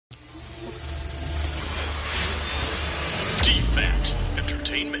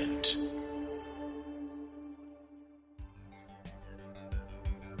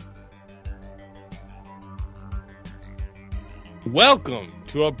Welcome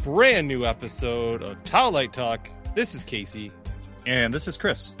to a brand new episode of Twilight Talk. This is Casey. And this is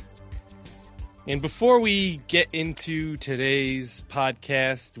Chris. And before we get into today's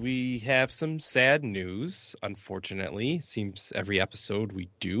podcast, we have some sad news, unfortunately. Seems every episode we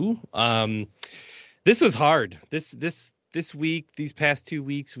do. This was hard. This week, these past 2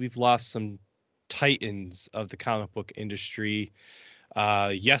 weeks, we've lost some titans of the comic book industry.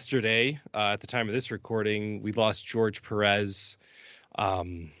 Yesterday, at the time of this recording, we lost George Perez.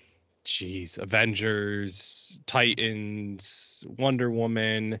 Avengers, Titans, Wonder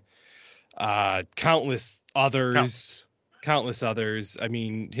Woman, countless others. I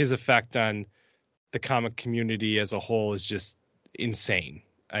mean, his effect on the comic community as a whole is just insane.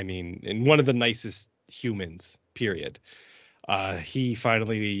 I mean, and one of the nicest humans, period. He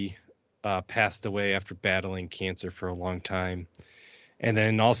finally passed away after battling cancer for a long time. And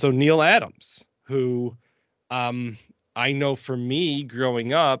then also Neil Adams, who I know for me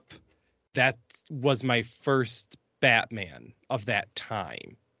growing up, that was my first Batman of that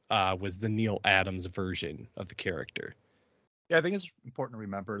time, was the Neil Adams version of the character. Yeah, I think it's important to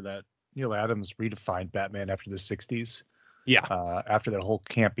remember that Neil Adams redefined Batman after the 60s. Yeah. After that whole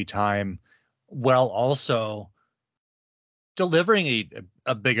campy time, while also delivering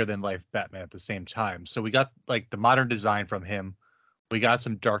a bigger than life Batman at the same time. So we got like the modern design from him. We got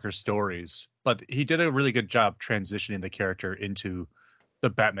some darker stories, but he did a really good job transitioning the character into the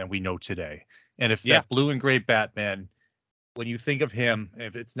Batman we know today. And if that blue and gray Batman, when you think of him,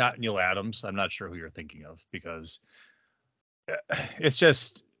 if it's not Neil Adams, I'm not sure who you're thinking of, because it's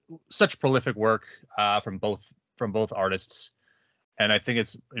just such prolific work from both artists. And I think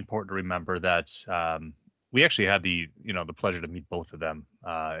it's important to remember that we actually had the pleasure to meet both of them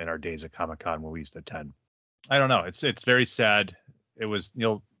in our days at Comic-Con when we used to attend. I don't know. It's very sad. It was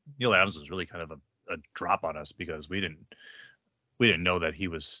Neil Adams was really kind of a drop on us because we didn't know that he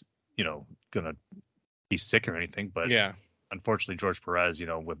was, gonna be sick or anything. But yeah, unfortunately, George Perez,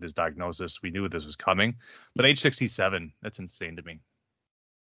 with his diagnosis, we knew this was coming. But age 67, that's insane to me.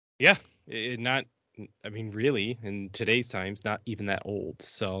 Yeah, really, in today's times, not even that old.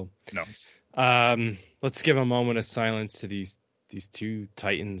 So no. Let's give a moment of silence to these two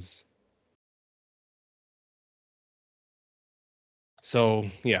titans. So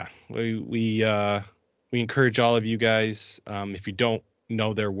yeah, we encourage all of you guys. If you don't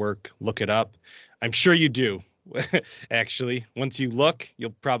know their work, look it up. I'm sure you do. Actually, once you look,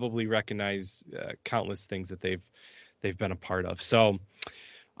 you'll probably recognize countless things that they've been a part of. So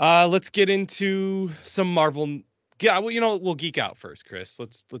let's get into some Marvel. Yeah, well, we'll geek out first, Chris.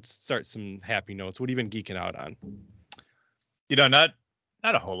 Let's start some happy notes. What have you been geeking out on? Not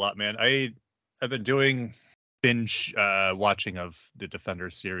a whole lot, man. I've been doing binge watching of the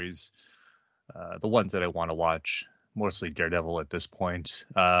Defender series, the ones that I want to watch, mostly Daredevil at this point.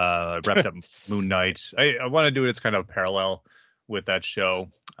 I wrapped up Moon Knight. I want to do it. It's kind of parallel with that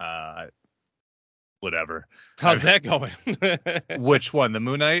show. Whatever. How's that going? Which one? The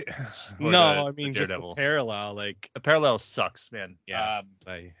Moon Knight? No, I mean just the parallel. Like the parallel sucks, man. Yeah,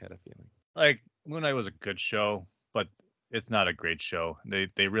 I had a feeling. Like Moon Knight was a good show, but it's not a great show.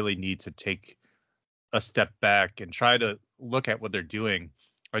 They really need to take a step back and try to look at what they're doing.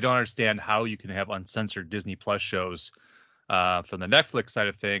 I don't understand how you can have uncensored Disney Plus shows from the Netflix side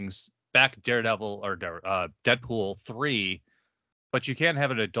of things, back Daredevil or Deadpool 3, but you can't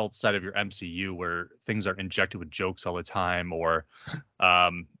have an adult side of your MCU where things are injected with jokes all the time, or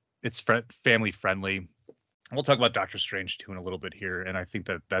it's family friendly. We'll talk about Doctor Strange too in a little bit here, and I think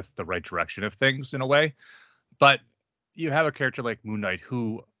that that's the right direction of things in a way. But you have a character like Moon Knight,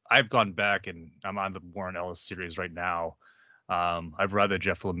 who I've gone back and I'm on the Warren Ellis series right now. I've read the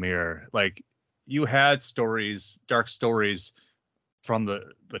Jeff Lemire. Like, you had dark stories from the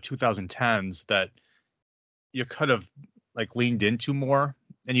 2010s that you could have like leaned into more,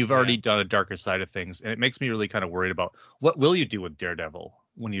 and you've already done a darker side of things. And it makes me really kind of worried about what will you do with Daredevil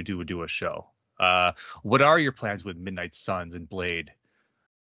when you do a show? What are your plans with Midnight Suns and Blade?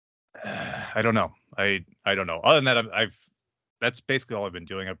 I don't know. I don't know. Other than that, that's basically all I've been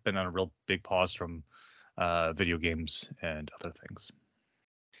doing. I've been on a real big pause from video games and other things.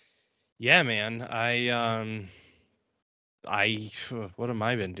 Yeah, man. What have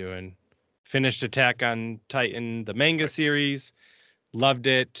I been doing? Finished Attack on Titan, the manga series. Loved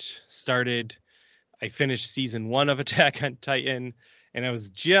it. I finished season 1 of Attack on Titan, and I was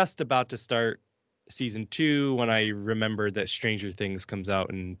just about to start season 2 when I remembered that Stranger Things comes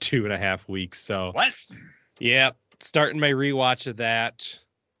out in 2.5 weeks. So what? Yeah, starting my rewatch of that.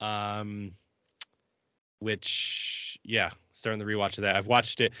 Which, yeah, starting the rewatch of that. I've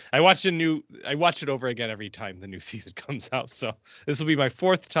watched it. I watch it over again every time the new season comes out. So this will be my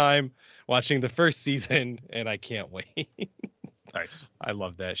 4th time watching the first season, and I can't wait. Nice. I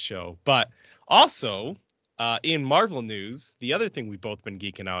love that show. But also, in Marvel news, the other thing we've both been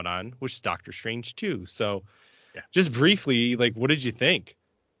geeking out on, which is Doctor Strange 2. So just briefly, like, what did you think?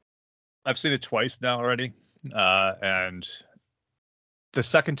 I've seen it twice now already. And the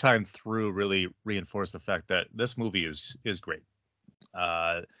second time through really reinforced the fact that this movie is great.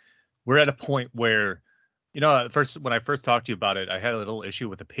 We're at a point where, at first, when I first talked to you about it, I had a little issue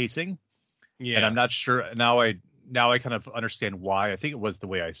with the pacing. Yeah. And I'm not sure now I kind of understand why. I think it was the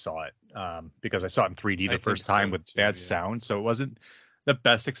way I saw it, because I saw it in 3D the first time with bad sound. So it wasn't the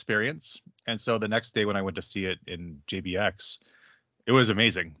best experience. And so the next day when I went to see it in JBX, it was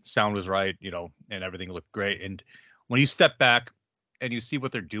amazing. Sound was right, and everything looked great. And when you step back and you see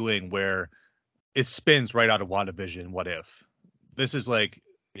what they're doing, where it spins right out of WandaVision, What If? This is like,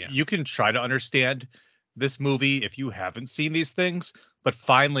 you can try to understand this movie if you haven't seen these things, but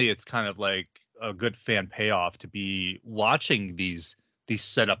finally it's kind of like a good fan payoff to be watching these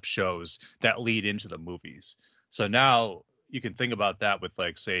setup shows that lead into the movies. So now you can think about that with,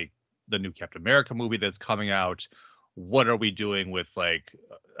 like, say, the new Captain America movie that's coming out. What are we doing with, like,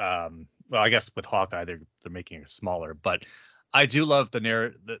 well, I guess with Hawkeye they're making it smaller, but I do love that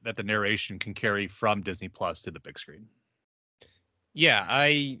the narration can carry from Disney Plus to the big screen. Yeah,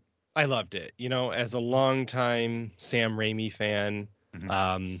 I loved it. As a longtime Sam Raimi fan,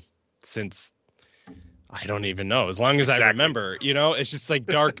 since I don't even know, as long as I remember, it's just like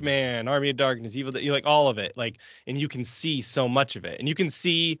Dark Man, Army of Darkness, Evil, you like all of it, like, and you can see so much of it, and you can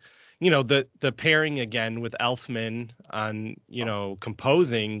see, the pairing again with Elfman on,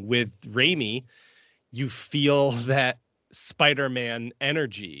 composing with Raimi. You feel that Spider-Man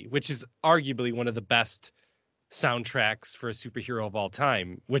energy, which is arguably one of the best soundtracks for a superhero of all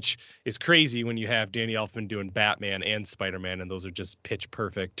time, which is crazy when you have Danny Elfman doing Batman and Spider-Man, and those are just pitch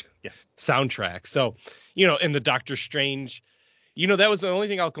perfect soundtracks. So, in the Doctor Strange, that was the only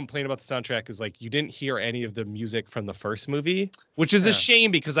thing I'll complain about the soundtrack is, like, you didn't hear any of the music from the first movie, which is a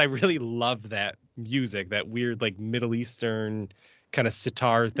shame because I really love that music, that weird, like, Middle Eastern kind of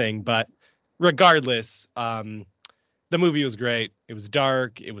sitar thing. But regardless, the movie was great. It was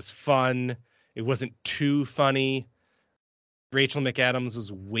dark. It was fun. It wasn't too funny. Rachel McAdams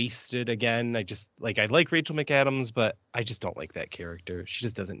was wasted again. I like Rachel McAdams, but I just don't like that character. She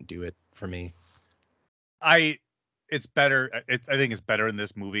just doesn't do it for me. It's better. I think it's better in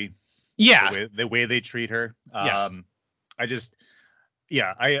this movie. Yeah. The way they treat her. Yes.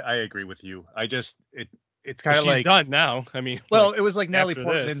 I agree with you. It's kind of she's like done now. I mean, well, it was like Natalie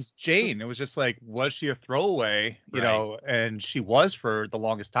Portman's Jane. It was just like, was she a throwaway? And she was for the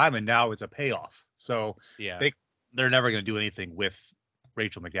longest time, and now it's a payoff. So they're never going to do anything with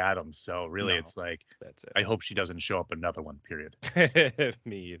Rachel McAdams. So really, it's like, that's it. I hope she doesn't show up another one. Period.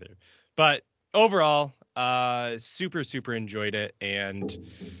 Me either. But overall, super enjoyed it, and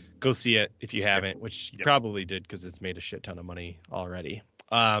go see it if you haven't, which you probably did because it's made a shit ton of money already.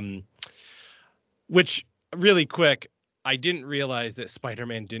 Which, really quick, I didn't realize that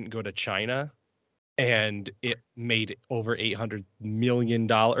Spider-Man didn't go to China, and it made over $800 million.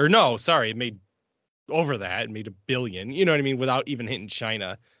 Or no, sorry, it made over that. It made $1 billion. You know what I mean? Without even hitting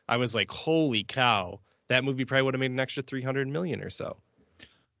China. I was like, holy cow! That movie probably would have made an extra $300 million or so.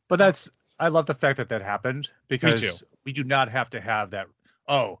 But I love the fact that happened, because we do not have to have that.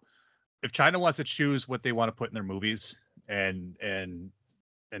 Oh, if China wants to choose what they want to put in their movies and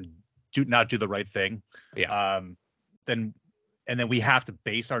do not do the right thing, then we have to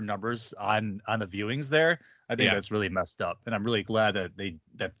base our numbers on the viewings there. I think that's really messed up, and I'm really glad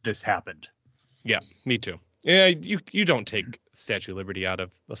that this happened. Yeah, me too. Yeah, you don't take Statue of Liberty out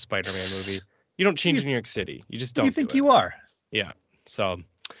of a Spider-Man movie. You don't change New York City. You just don't. You think you are? Yeah. So,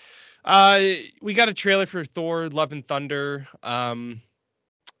 we got a trailer for Thor: Love and Thunder.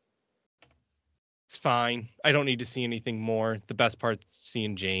 It's fine. I don't need to see anything more. The best part's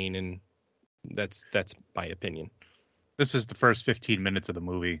seeing Jane, and that's my opinion. This is the first 15 minutes of the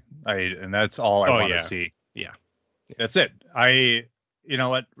movie. And that's all I want to see. Yeah. That's it. You know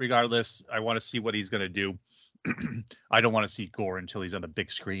what? Regardless, I want to see what he's going to do. I don't want to see Gore until he's on the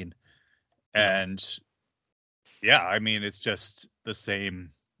big screen. And I mean, it's just the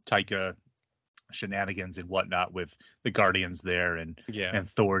same Taika shenanigans and whatnot with the Guardians there and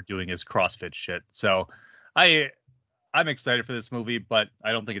Thor doing his CrossFit shit. So I'm excited for this movie, but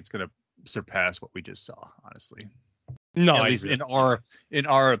I don't think it's going to surpass what we just saw, honestly. No, at least in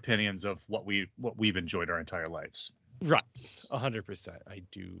our opinions of what we've enjoyed our entire lives. Right. 100%. I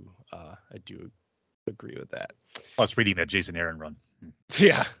do agree with that. Plus, reading that Jason Aaron run.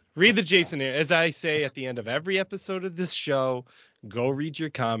 Yeah, read the Jason Aaron. As I say at the end of every episode of this show, go read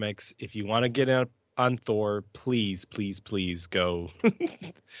your comics. If you want to get up on Thor, please, please, please go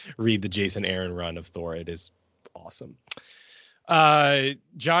read the Jason Aaron run of Thor. It is awesome.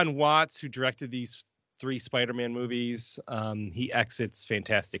 John Watts, who directed these 3 Spider-Man movies, he exits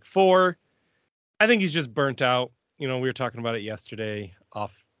Fantastic Four. I think he's just burnt out. We were talking about it yesterday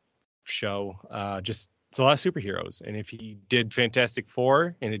off show. Just it's a lot of superheroes, and if he did Fantastic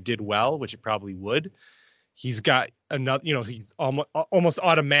Four and it did well, which it probably would, he's got another. He's almost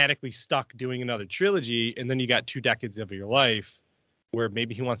automatically stuck doing another trilogy, and then you got 2 decades of your life where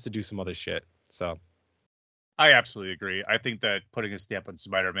maybe he wants to do some other shit. So, I absolutely agree. I think that putting a stamp on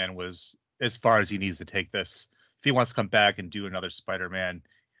Spider-Man was as far as he needs to take this. If he wants to come back and do another Spider-Man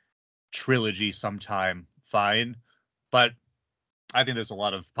trilogy sometime, fine. But I think there's a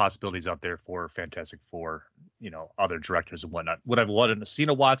lot of possibilities out there for Fantastic Four, other directors and whatnot. Would I want to see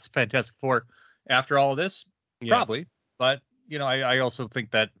a Watts Fantastic Four after all of this? Yeah. Probably. But, I also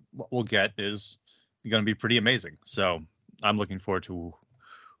think that what we'll get is going to be pretty amazing. So I'm looking forward to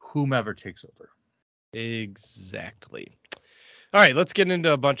whomever takes over. Exactly. All right, let's get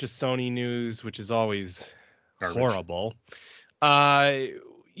into a bunch of Sony news, which is always horrible. We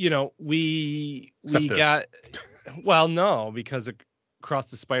got no, because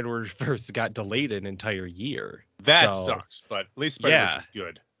Across the Spider-Verse got delayed an entire year. That sucks, but at least Spider-Verse is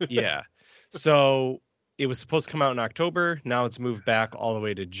good. Yeah. So it was supposed to come out in October. Now it's moved back all the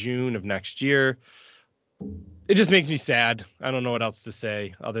way to June of next year. It just makes me sad. I don't know what else to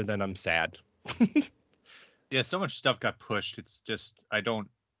say other than I'm sad. Yeah, so much stuff got pushed. It's just I don't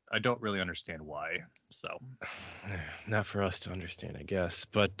really understand why. So not for us to understand, I guess.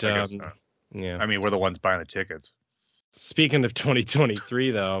 But I guess not. Yeah. I mean, we're the ones buying the tickets. Speaking of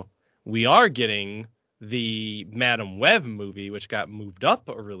 2023, though, we are getting the Madam Web movie, which got moved up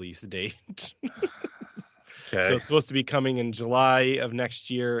a release date. Okay. So it's supposed to be coming in July of next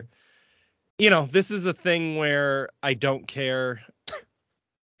year. This is a thing where I don't care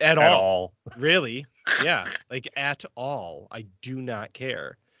at all. Really? Yeah, like at all. I do not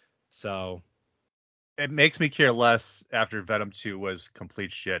care. So it makes me care less after Venom 2 was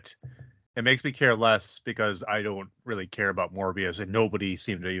complete shit. It makes me care less because I don't really care about Morbius, and nobody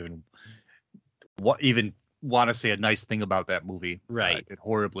seemed to even want to say a nice thing about that movie. Right.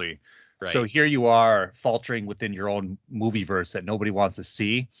 Horribly. Right. So here you are faltering within your own movie verse that nobody wants to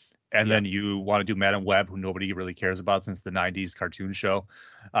see. And then you want to do Madam Web, who nobody really cares about since the 90s cartoon show.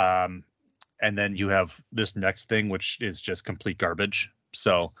 And then you have this next thing, which is just complete garbage.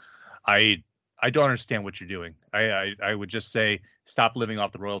 So I don't understand what you're doing. I would just say stop living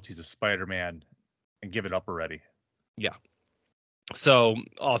off the royalties of Spider-Man and give it up already. Yeah. So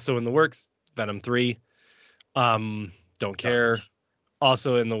also in the works, Venom 3. Don't care.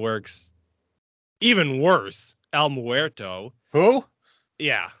 Also in the works, even worse, El Muerto. Who?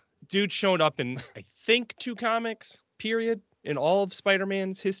 Yeah. Dude showed up in, I think, 2 comics, period, in all of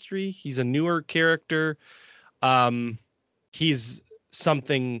Spider-Man's history. He's a newer character. He's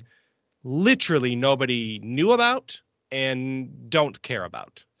something literally nobody knew about and don't care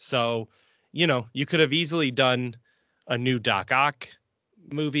about. So, you could have easily done a new Doc Ock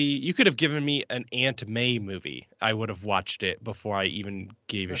movie. You could have given me an Aunt May movie. I would have watched it before I even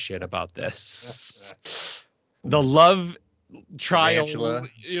gave a shit about this. The love trials.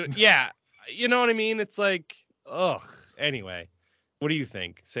 Yeah. You know what I mean? It's like, ugh. Anyway, what do you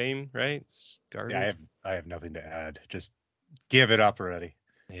think? Same, right? Yeah, I have nothing to add. Just give it up already.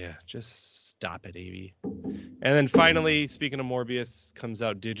 Yeah, just stop it, Avey. And then finally, speaking of Morbius, comes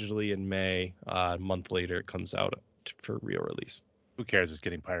out digitally in May. A month later, it comes out for real release. Who cares? It's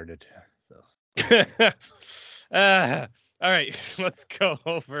getting pirated. So, all right, let's go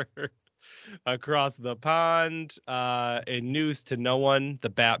over across the pond. In news to no one, the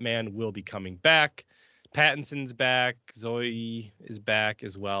Batman will be coming back. Pattinson's back. Zoe is back,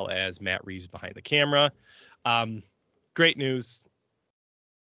 as well as Matt Reeves behind the camera. Great news.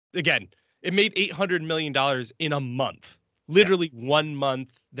 Again, it made $800 million in a month. Literally 1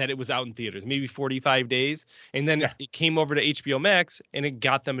 month that it was out in theaters, maybe 45 days. And then it came over to HBO Max and it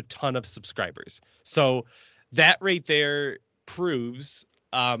got them a ton of subscribers. So that right there proves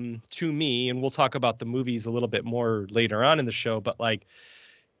to me, and we'll talk about the movies a little bit more later on in the show, but like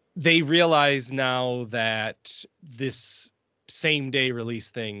they realize now that this same day release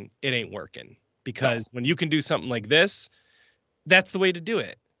thing, it ain't working, because when you can do something like this, that's the way to do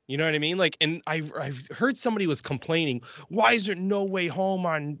it. You know what I mean? Like, and I've heard somebody was complaining, why is there No Way Home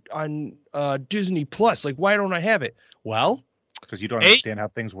on Disney Plus? Like, why don't I have it? Well, because you don't understand how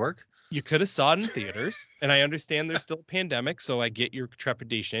things work. you could have saw it in theaters, and I understand there's still a pandemic, so I get your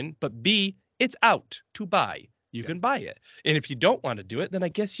trepidation. But B, it's out to buy. You can buy it. And if you don't want to do it, then I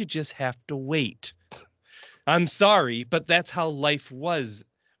guess you just have to wait. I'm sorry, but that's how life was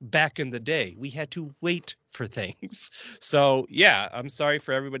back in the day. We had to wait for things. So, yeah, I'm sorry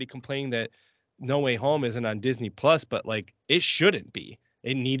for everybody complaining that No Way Home isn't on Disney Plus, but like it shouldn't be.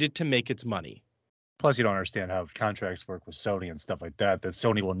 It needed to make its money. Plus, you don't understand how contracts work with Sony and stuff like that. That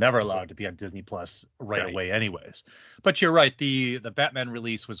Sony will never allow it to be on Disney Plus right away, anyways. But you're right. The Batman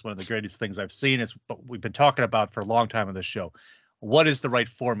release was one of the greatest things I've seen. It's what we've been talking about for a long time on this show. What is the right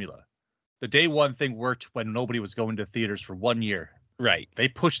formula? The day one thing worked when nobody was going to theaters for 1 year. Right. They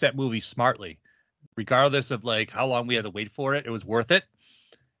pushed that movie smartly, regardless of like how long we had to wait for it. It was worth it,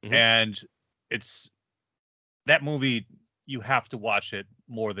 and it's that movie. You have to watch it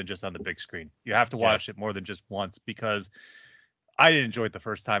more than just on the big screen. You have to watch it more than just once, because I didn't enjoy it the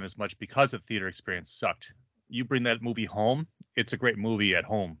first time as much because the theater experience sucked. You bring that movie home, it's a great movie at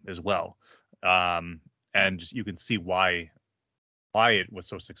home as well. And you can see why it was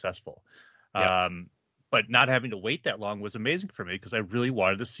so successful. But not having to wait that long was amazing for me because I really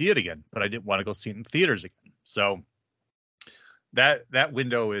wanted to see it again, but I didn't want to go see it in theaters again. So that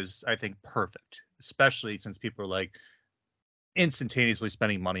window is, I think, perfect, especially since people are like, instantaneously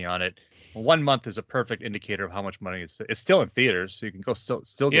spending money on it. 1 month is a perfect indicator of how much money it's still in theaters, so you can go still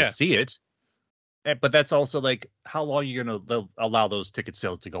go see it. But that's also like how long you're gonna allow those ticket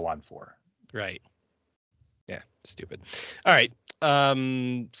sales to go on for. Right. Yeah, stupid. All right.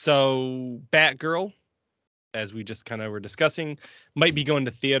 So Batgirl, as we just kind of were discussing, might be going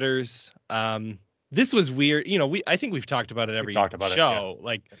to theaters. This was weird. You know, I think we've talked about it every show.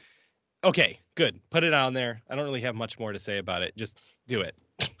 Like, okay, good. Put it on there. I don't really have much more to say about it. Just do it.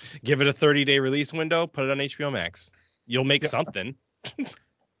 Give it a 30-day release window. Put it on HBO Max. You'll make something.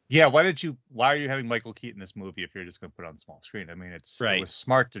 Yeah. Why are you having Michael Keaton in this movie if you're just going to put it on small screen? I mean, it was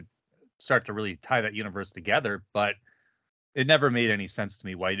smart to start to really tie that universe together, but it never made any sense to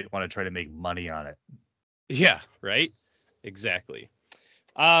me why you didn't want to try to make money on it. Yeah, right. Exactly.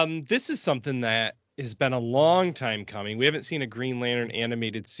 This is something that has been a long time coming. We haven't seen a Green Lantern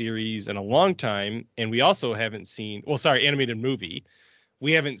animated series in a long time, and we also haven't seen, animated movie.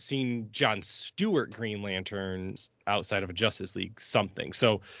 We haven't seen John Stewart Green Lantern outside of a Justice League something.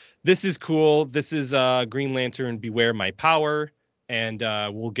 So this is cool. This is Green Lantern Beware My Power, and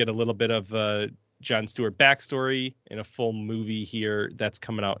we'll get a little bit of John Stewart backstory in a full movie here that's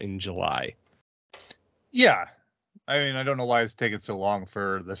coming out in July. Yeah. I mean, I don't know why it's taken so long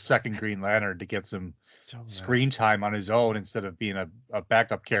for the second Green Lantern to get some screen time on his own instead of being a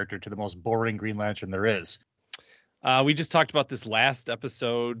backup character to the most boring Green Lantern there is. We just talked about this last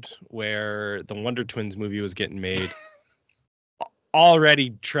episode where the Wonder Twins movie was getting made.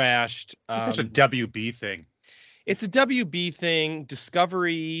 Already trashed. It's such a WB thing. It's a WB thing.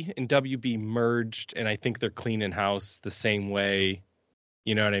 Discovery and WB merged, and I think they're cleaning house the same way.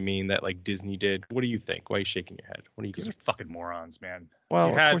 You know what I mean? That like Disney did. What do you think? Why are you shaking your head? What do you think? These are fucking morons, man. Well,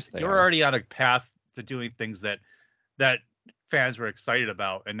 of course they are. You're already on a path to doing things that fans were excited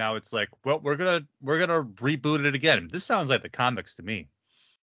about, and now it's like, well, we're gonna reboot it again. This sounds like the comics to me.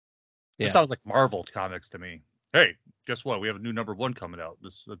 Yeah. This sounds like Marvel comics to me. Hey, guess what? We have a new #1 coming out.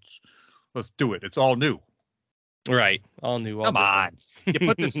 Let's do it. It's all new. Right. All new. All Come on. You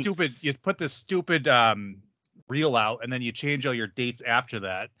put this stupid reel out, and then you change all your dates after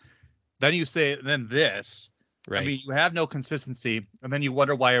that. Then you say, then this. Right. I mean, you have no consistency, and then you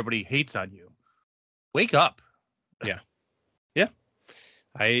wonder why everybody hates on you. Wake up. Yeah. Yeah.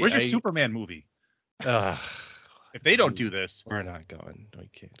 Where's your Superman movie? If they don't do this, we're not going. We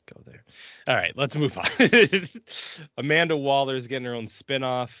can't go there. All right, let's move on. Amanda Waller's getting her own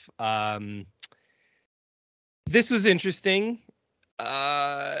spinoff. This was interesting.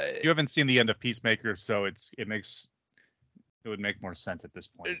 You haven't seen the end of Peacemaker, so it would make more sense at this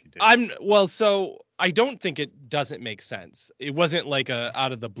point. So I don't think it doesn't make sense. It wasn't like a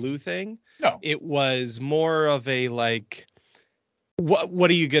out of the blue thing. No, it was more of a like, what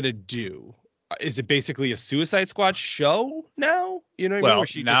are you gonna do? Is it basically a Suicide Squad show now? You know what I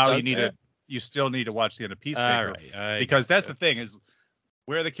mean? Now you still need to watch the end of Peacemaker, because that's the thing is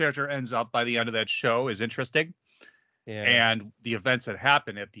where the character ends up by the end of that show is interesting. Yeah. And the events that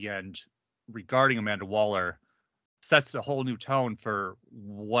happen at the end regarding Amanda Waller sets a whole new tone for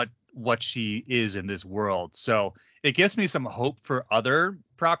what she is in this world. So it gives me some hope for other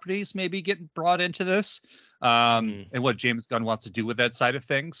properties maybe getting brought into this, and what James Gunn wants to do with that side of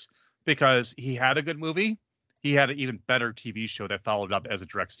things, because he had a good movie. He had an even better TV show that followed up as a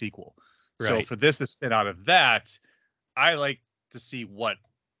direct sequel. Right. So for this to spin out of that, I like to see what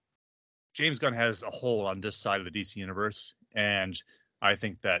James Gunn has a hold on this side of the DC universe, and I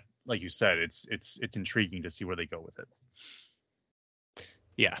think that, like you said, it's intriguing to see where they go with it.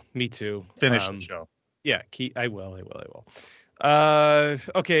 Yeah, me too. Finish the show. Yeah, I will.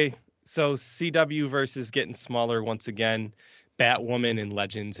 Okay, so CW versus getting smaller once again. Batwoman and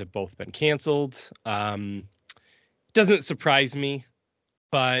Legends have both been canceled. Doesn't surprise me,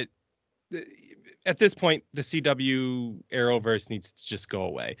 but at this point, the CW Arrowverse needs to just go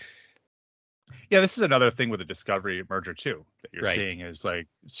away. Yeah, this is another thing with the Discovery merger too that you're Right. seeing is like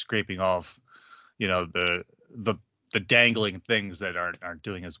scraping off, the dangling things that aren't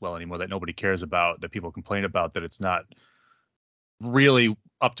doing as well anymore, that nobody cares about, that people complain about, that it's not really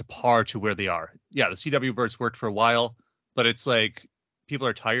up to par to where they are. Yeah, the CW verse worked for a while, but it's like people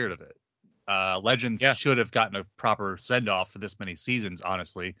are tired of it. Legends should have gotten a proper send off for this many seasons,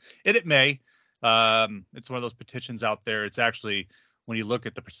 honestly. And it may. It's one of those petitions out there. It's actually, when you look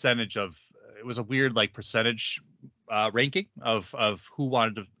at the percentage of, it was a weird like percentage ranking of who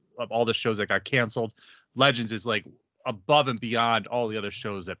wanted to, of all the shows that got canceled. Legends is like above and beyond all the other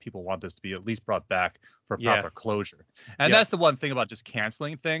shows that people want this to be at least brought back for proper closure. And that's the one thing about just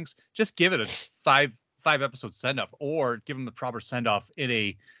canceling things. Just give it a five episode send off, or give them the proper send off in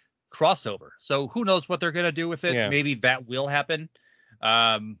a crossover. So who knows what they're going to do with it. Maybe that will happen.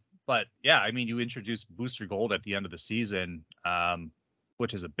 But yeah, I mean, you introduce Booster Gold at the end of the season,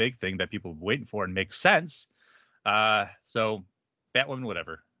 which is a big thing that people have been waiting for and makes sense. So Batwoman,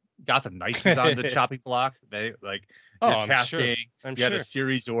 whatever. Gotham Knights is on the chopping block. They like casting. I'm you had a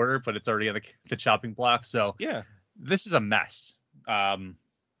series order, but it's already on the chopping block. So yeah, this is a mess.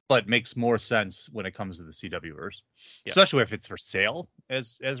 But makes more sense when it comes to the CW-verse, especially if it's for sale,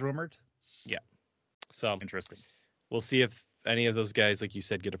 as rumored. Yeah. So interesting. We'll see if any of those guys, like you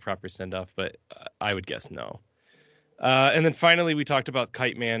said, get a proper send off, but I would guess no. And then finally, we talked about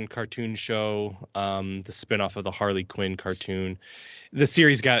Kite Man cartoon show, the spinoff of the Harley Quinn cartoon. The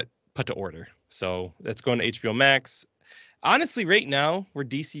series got put to order, so that's going to HBO Max. Honestly, right now, where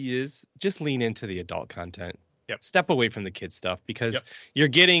DC is, just lean into the adult content. Yep. Step away from the kid stuff, because you're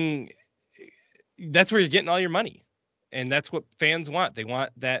getting, that's where you're getting all your money, and that's what fans want. They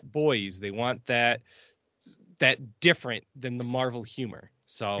want that boys. They want that different than the Marvel humor.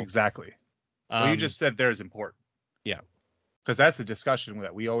 So exactly. What you just said there is important. Yeah. Because that's a discussion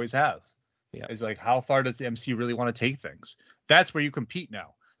that we always have. Yeah. Is like, how far does the MCU really want to take things? That's where you compete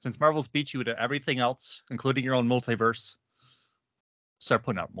now. Since Marvel's beat you to everything else, including your own multiverse, start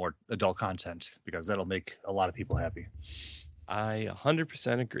putting out more adult content, because that'll make a lot of people happy. I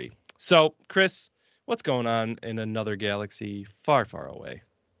 100% agree. So, Chris, what's going on in another galaxy far, far away?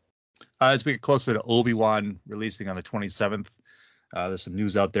 As we get closer to Obi-Wan releasing on the 27th, there's some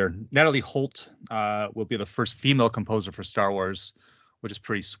news out there. Natalie Holt will be the first female composer for Star Wars, which is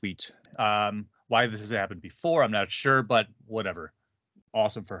pretty sweet. Why this hasn't happened before, I'm not sure, but whatever.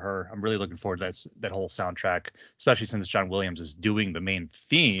 Awesome for her. I'm really looking forward to that whole soundtrack, especially since John Williams is doing the main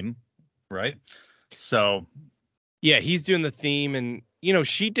theme, right? So, yeah, he's doing the theme, and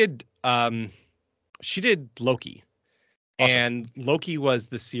she did Loki. Awesome. And Loki was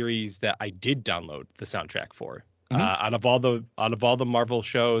the series that I did download the soundtrack for. Out of all the Marvel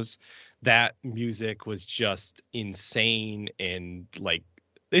shows, that music was just insane, and like,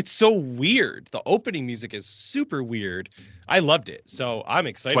 it's so weird. The opening music is super weird. I loved it, so I'm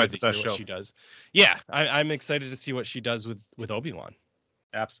excited to hear what she does. Yeah, I'm excited to see what she does with Obi-Wan.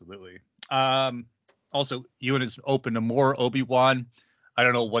 Absolutely. Also, Ewan is open to more Obi-Wan. I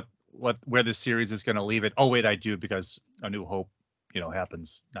don't know where this series is going to leave it. Oh wait, I do, because A New Hope,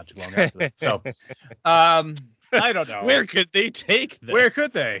 happens not too long after that. So, I don't know. Where could they take this? Where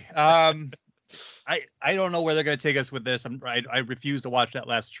could they? I don't know where they're going to take us with this. I refuse to watch that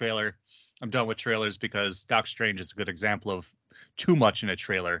last trailer. I'm done with trailers, because Doc Strange is a good example of too much in a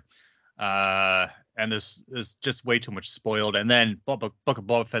trailer. And this is just way too much spoiled. And then Book of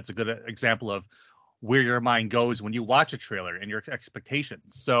Boba Fett's a good example of where your mind goes when you watch a trailer and your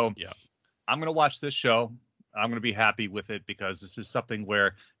expectations. So yeah, I'm going to watch this show. I'm going to be happy with it, because this is something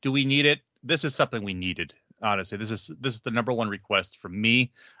where, do we need it? This is something we needed. Honestly, this is the number one request from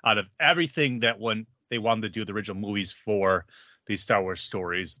me out of everything that when they wanted to do the original movies for these Star Wars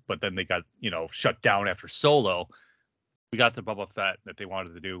stories, but then they got, shut down after Solo. We got the Boba Fett that they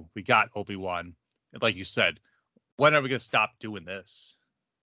wanted to do. We got Obi-Wan. Like you said, when are we going to stop doing this?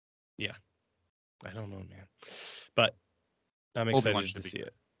 Yeah. I don't know, man. But I'm excited to see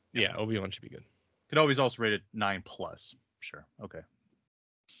it. Yeah, Obi-Wan should be good. Could always also rate it 9+. Sure. Okay.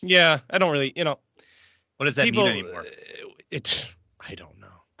 Yeah, I don't really, what does that mean anymore? I don't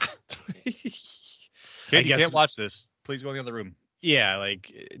know. Kate, you can't watch this. Please go in the other room. Yeah,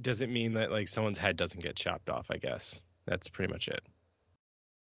 like, does it mean that like someone's head doesn't get chopped off? I guess that's pretty much it.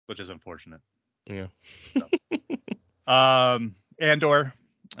 which is unfortunate. Yeah. Andor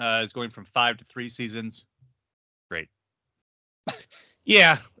is going from 5 to 3 seasons. Great.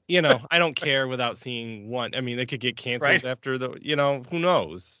 Yeah, I don't care without seeing one. I mean, they could get canceled after who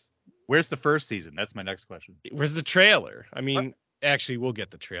knows? Where's the first season? That's my next question. Where's the trailer? I mean, actually, we'll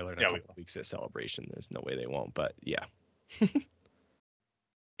get the trailer in a Yeah, couple of weeks at Celebration. There's no way they won't, but yeah.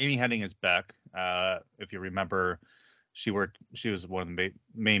 Amy Hennig is back. If you remember, she was one of the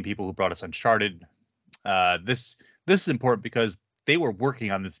main people who brought us Uncharted. This is important because they were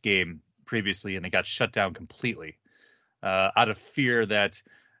working on this game previously and they got shut down completely out of fear that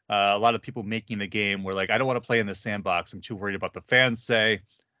a lot of people making the game were like, I don't want to play in the sandbox. I'm too worried about the fans say.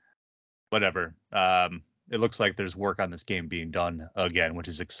 Whatever. It looks like there's work on this game being done again, which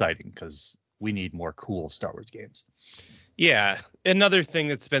is exciting because we need more cool Star Wars games. Yeah, another thing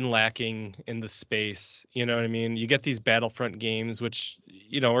that's been lacking in the space, you know what I mean? You get these Battlefront games, which,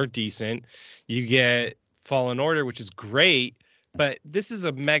 are decent. You get Fallen Order, which is great, but this is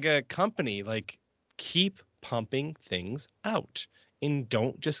a mega company. Like, keep pumping things out and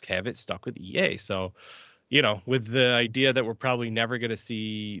don't just have it stuck with EA. So, with the idea that we're probably never going to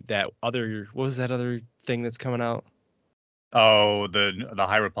see that other, what was that other thing that's coming out? Oh, the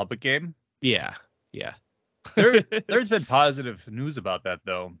High Republic game? Yeah. There's been positive news about that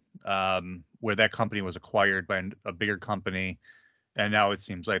though, where that company was acquired by a bigger company, and now it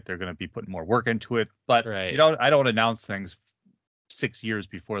seems like they're going to be putting more work into it. But right. I don't announce things 6 years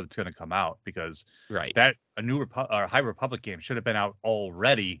before it's going to come out because that a new High Republic game should have been out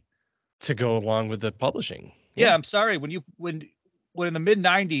already to go along with the publishing. Yeah, I'm sorry when in the mid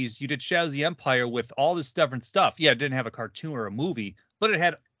 '90s you did Shadows of the Empire with all this different stuff. Yeah, it didn't have a cartoon or a movie, but it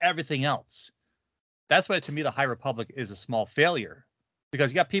had everything else. That's why, to me, the High Republic is a small failure,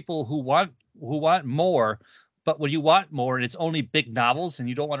 because you got people who want more, but when you want more and it's only big novels and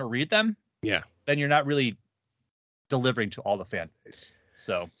you don't want to read them, then you're not really delivering to all the fan base.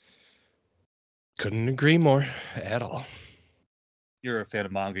 So, couldn't agree more at all. You're a fan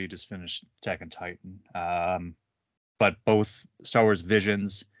of manga. You just finished Attack on Titan, but both Star Wars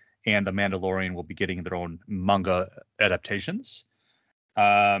Visions and The Mandalorian will be getting their own manga adaptations,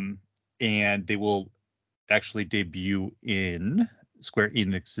 and they will actually debut in Square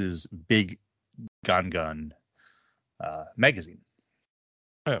Enix's Big Gun magazine.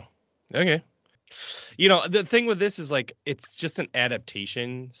 Oh, okay. The thing with this is like it's just an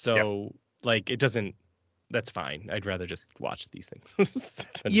adaptation, so like it doesn't. That's fine. I'd rather just watch these things.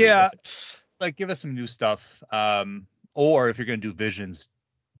 Like give us some new stuff. Or if you're going to do Visions,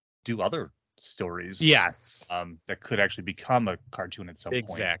 do other stories. Yes. That could actually become a cartoon at some point.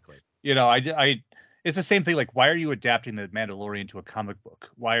 Exactly. It's the same thing. Like, why are you adapting the Mandalorian to a comic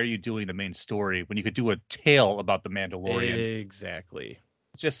book? Why are you doing the main story when you could do a tale about the Mandalorian? Exactly.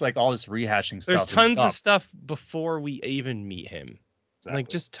 It's just like all this rehashing stuff. There's tons of stuff before we even meet him. Exactly. Like,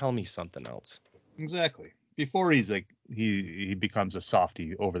 just tell me something else. Exactly. Before he's like he becomes a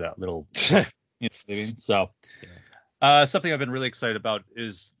softie over that little. So, something I've been really excited about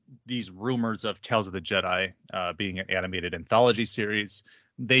is these rumors of Tales of the Jedi being an animated anthology series.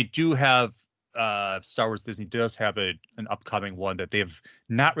 They do have Star Wars Disney does have an upcoming one that they've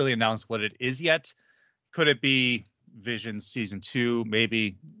not really announced what it is yet. Could it be Visions Season 2?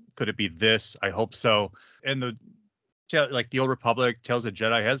 Maybe. Could it be this? I hope so. And the Old Republic, Tales of the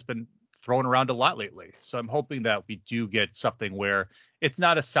Jedi has been thrown around a lot lately. So I'm hoping that we do get something where it's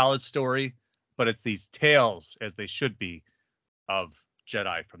not a solid story, but it's these tales, as they should be, of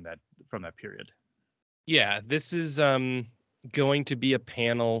Jedi from that period. Yeah, this is going to be a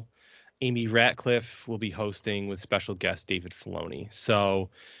panel Amy Ratcliffe will be hosting with special guest David Filoni. So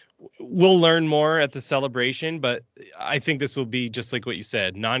we'll learn more at the celebration, but I think this will be just like what you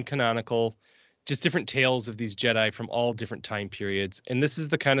said, non-canonical, just different tales of these Jedi from all different time periods. And this is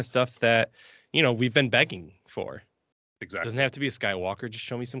the kind of stuff that, we've been begging for. Exactly. It doesn't have to be a Skywalker. Just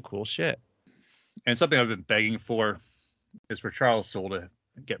show me some cool shit. And something I've been begging for is for Charles Soule to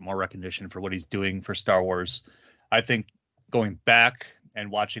get more recognition for what he's doing for Star Wars. I think going back and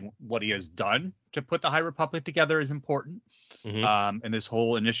watching what he has done to put the High Republic together is important. Mm-hmm. And this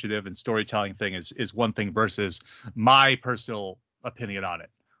whole initiative and storytelling thing is one thing versus my personal opinion on it.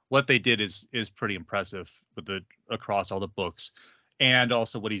 What they did is pretty impressive with across all the books, and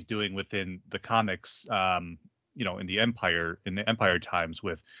also what he's doing within the comics. In the Empire times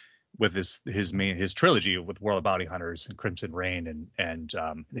with his trilogy with World of Bounty Hunters and Crimson Reign and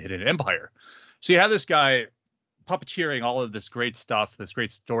Hidden Empire. So you have this guy puppeteering all of this great stuff, this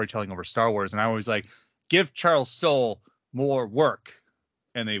great storytelling over Star Wars, and I always like give Charles Soule more work,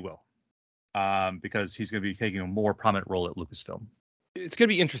 and they will, because he's going to be taking a more prominent role at Lucasfilm. It's going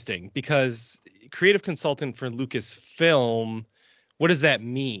to be interesting because creative consultant for Lucasfilm, what does that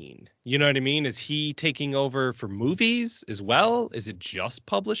mean? You know what I mean? Is he taking over for movies as well? Is it just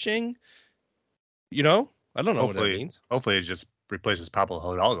publishing? You know, I don't know what that means. Hopefully it just replaces Pablo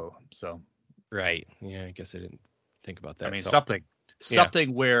Hidalgo. So, right. Yeah, I guess I didn't think about that. I mean,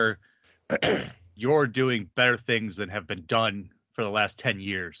 something where you're doing better things than have been done for the last 10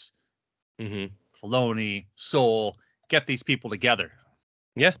 years. Mm-hmm. Filoni, Soul, get these people together.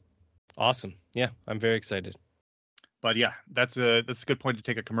 Yeah. Awesome. Yeah, I'm very excited. But yeah, that's a good point to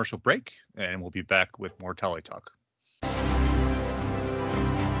take a commercial break, and we'll be back with more Tally Talk.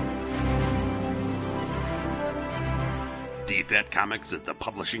 DFAT Comics is the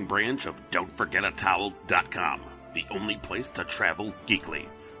publishing branch of Don'tForgetATowel.com, the only place to travel geekly.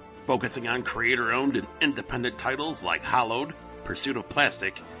 Focusing on creator-owned and independent titles like Hollowed, Pursuit of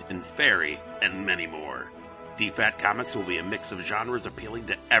Plastic, and Fairy, and many more. DFAT Comics will be a mix of genres appealing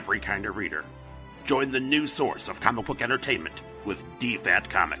to every kind of reader. Join the new source of comic book entertainment with DFAT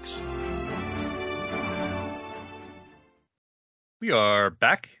Comics. We are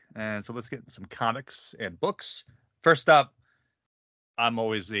back, and so let's get into some comics and books. First up, I'm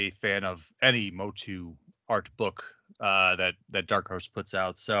always a fan of any Motu art book that Dark Horse puts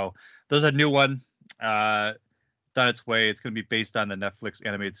out. So there's a new one. It's on its way. It's going to be based on the Netflix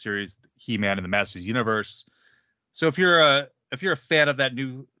animated series He-Man and the Masters Universe. So if you're a fan of that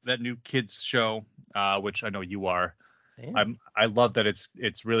new kids show, which I know you are, I love that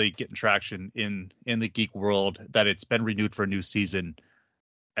it's really getting traction in the geek world, that it's been renewed for a new season,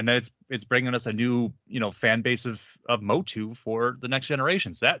 and that it's bringing us a new fan base of Motu for the next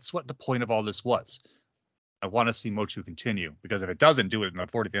generations. That's what the point of all this was. I want to see Motu continue, because if it doesn't do it in the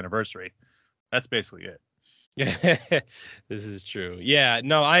 40th anniversary, that's basically it. This is true. Yeah,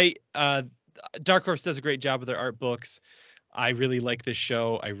 no, Dark Horse does a great job with their art books. I really like this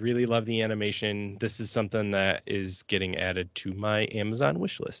show. I really love the animation. This is something that is getting added to my Amazon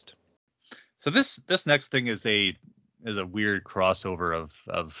wish list. So this next thing is a weird crossover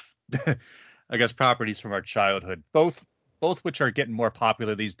of I guess properties from our childhood, both which are getting more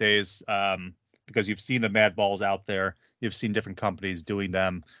popular these days, because you've seen the Mad Balls out there. You've seen different companies doing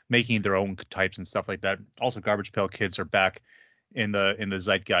them, making their own types and stuff like that. Also, Garbage Pail Kids are back in the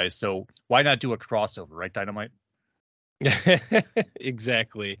zeitgeist. So why not do a crossover, right, Dynamite?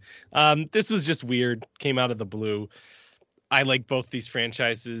 Exactly. This was just weird. Came out of the blue. I like both these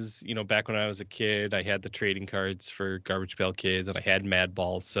franchises. Back when I was a kid, I had the trading cards for Garbage Pail Kids, and I had Mad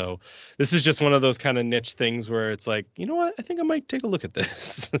Balls. So this is just one of those kind of niche things where it's like, you know what? I think I might take a look at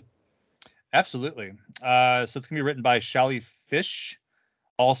this. Absolutely. So it's going to be written by Shally Fish,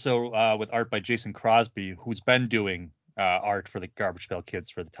 also with art by Jason Crosby, who's been doing art for the Garbage Pail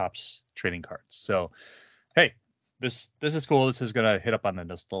Kids for the Topps trading cards. So, hey, this is cool. This is going to hit up on the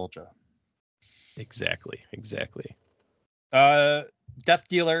nostalgia. Exactly. Death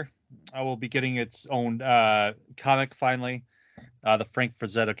Dealer will be getting its own comic finally. The Frank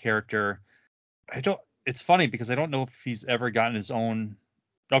Frazetta character. It's funny because I don't know if he's ever gotten his own.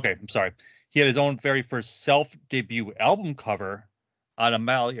 Okay, I'm sorry. He had his own very first self-debut album cover on a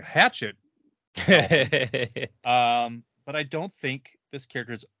Amalia Hatchet. But I don't think this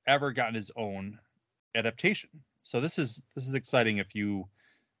character has ever gotten his own adaptation. So this is exciting if you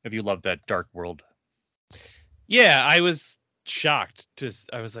love that dark world. Yeah, I was shocked.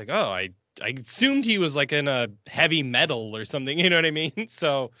 I was like, oh, I assumed he was like in a heavy metal or something. You know what I mean?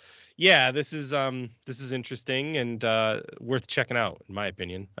 So yeah, this is interesting and worth checking out, in my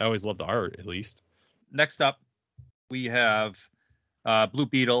opinion. I always love the art, at least. Next up, we have Blue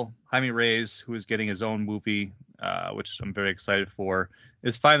Beetle. Jaime Reyes, who is getting his own movie, which I'm very excited for,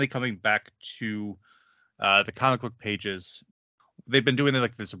 is finally coming back to the comic book pages. They've been doing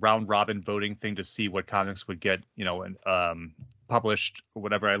like this round robin voting thing to see what comics would get, published or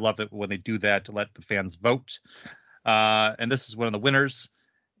whatever. I love it when they do that, to let the fans vote. And this is one of the winners.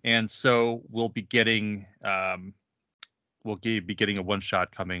 And so we'll be getting a one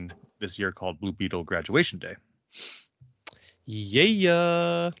shot coming this year called Blue Beetle Graduation Day.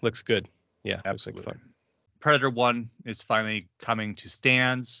 Yeah, looks good. Yeah, absolutely. Looks like fun. Predator 1 is finally coming to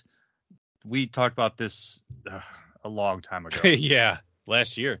stands. We talked about this a long time ago. Yeah,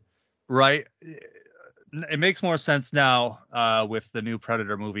 last year. Right. It makes more sense now with the new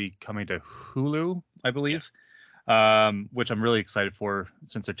Predator movie coming to Hulu, I believe. Which I'm really excited for,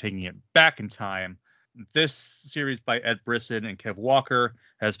 since they're taking it back in time. This series by Ed Brisson and Kev Walker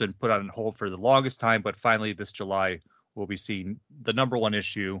has been put on hold for the longest time, but finally this July we'll be seeing the #1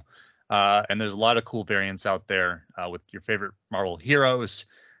 issue. And there's a lot of cool variants out there with your favorite Marvel heroes.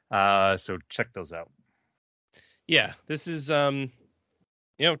 So check those out. Yeah, this is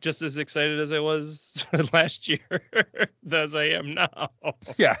just as excited as I was last year as I am now.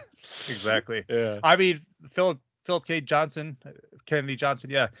 Yeah, exactly. Yeah. I mean, Philip Kennedy Johnson.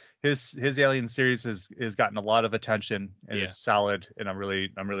 Yeah, his Alien series has gotten a lot of attention, and it's solid. And I'm really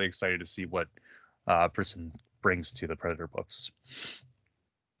excited to see what person brings to the Predator books.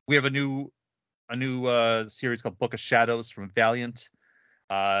 We have a new series called Book of Shadows from Valiant,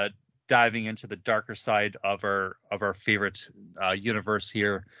 diving into the darker side of our favorite universe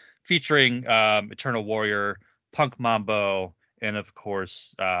here, featuring Eternal Warrior, Punk Mambo, and of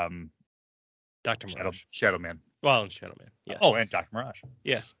course Dr. Mirage. Shadow Man. Well, and Shadow Man. Yeah. Oh, and Dr. Mirage.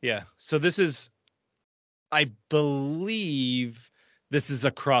 Yeah. So this is, I believe, this is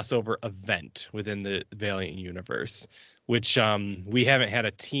a crossover event within the Valiant universe, which we haven't had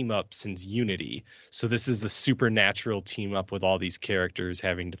a team up since Unity. So this is a supernatural team up with all these characters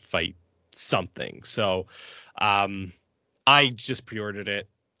having to fight something. So I just pre-ordered it.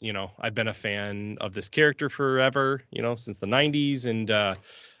 I've been a fan of this character forever, since the 90s. And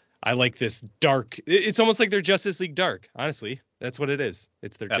I like this dark. It's almost like their Justice League Dark. Honestly, that's what it is.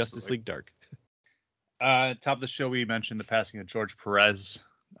 It's their Justice League Dark. Top of the show, we mentioned the passing of George Perez.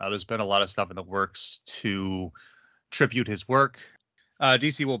 There's been a lot of stuff in the works to tribute his work.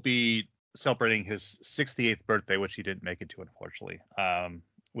 DC will be celebrating his 68th birthday, which he didn't make it to, unfortunately,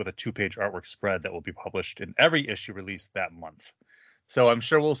 with a 2-page artwork spread that will be published in every issue released that month. So I'm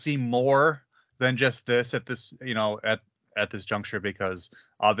sure we'll see more than just this at this, at this juncture because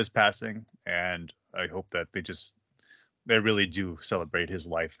of his passing. And I hope that they really do celebrate his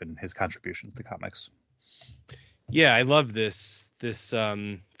life and his contributions to comics. Yeah, I love this. This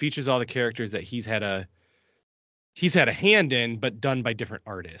features all the characters that he's had a hand in, but done by different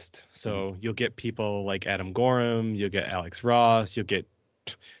artists. So you'll get people like Adam Gorham, you'll get Alex Ross, you'll get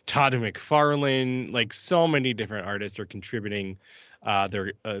Todd McFarlane. Like so many different artists are contributing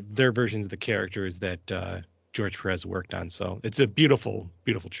their versions of the characters that George Perez worked on. So it's a beautiful,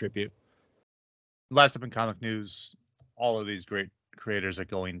 beautiful tribute. Last up in comic news, all of these great creators are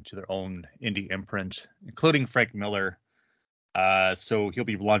going to their own indie imprint, including Frank Miller. So he'll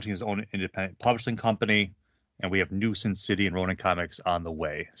be launching his own independent publishing company, and we have New Sin City and Ronin Comics on the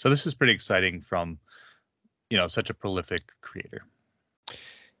way. So this is pretty exciting from, such a prolific creator.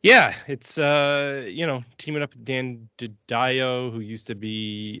 Yeah, it's teaming up with Dan DiDio, who used to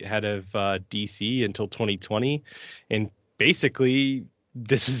be head of DC until 2020, and basically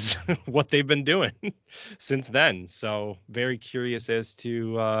this is what they've been doing since then. So very curious as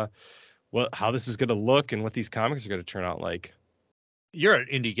to how this is going to look and what these comics are going to turn out like. You're an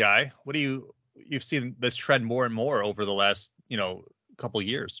indie guy. You've seen this trend more and more over the last, couple of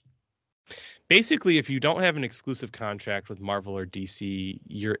years. Basically, if you don't have an exclusive contract with Marvel or DC,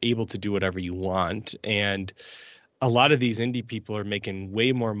 you're able to do whatever you want. And a lot of these indie people are making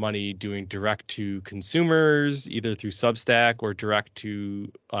way more money doing direct to consumers, either through Substack or direct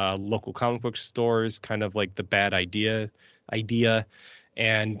to local comic book stores, kind of like the Bad idea.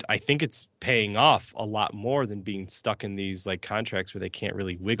 And I think it's paying off a lot more than being stuck in these like contracts where they can't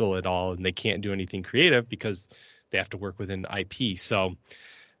really wiggle at all and they can't do anything creative because they have to work within IP. So,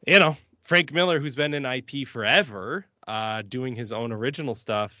 Frank Miller, who's been in IP forever, doing his own original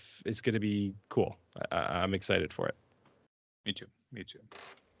stuff is going to be cool. I'm excited for it. Me too.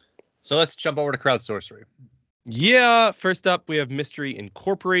 So let's jump over to Crowd Sorcery. Yeah, first up, we have Mystery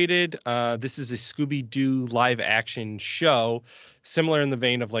Incorporated. This is a Scooby-Doo live action show, similar in the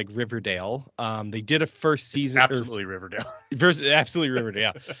vein of like Riverdale. They did a first season. Absolutely Riverdale. Absolutely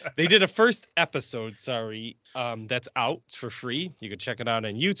Riverdale. Yeah. They did a first episode, that's out for free. You can check it out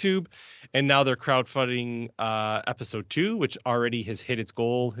on YouTube. And now they're crowdfunding episode 2, which already has hit its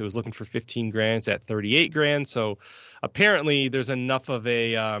goal. It was looking for 15 grand. It's at 38 grand. So apparently there's enough of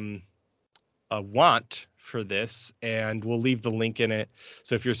a want for this, and we'll leave the link in it.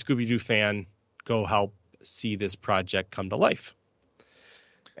 So if you're a Scooby-Doo fan, go help see this project come to life.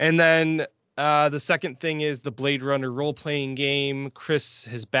 And then the second thing is the Blade Runner role-playing game. Chris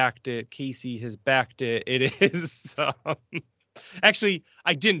has backed it. Casey has backed it. It is actually,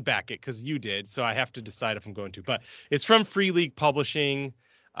 I didn't back it because you did, so I have to decide if I'm going to. But it's from Free League Publishing.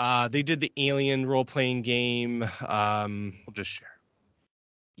 They did the Alien role-playing game. We'll just share.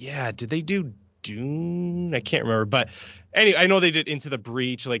 Yeah, did they do Dune? I can't remember, but anyway, I know they did Into the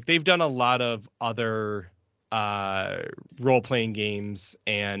Breach. Like they've done a lot of other role-playing games,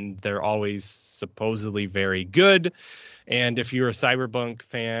 and they're always supposedly very good. And if you're a Cyberpunk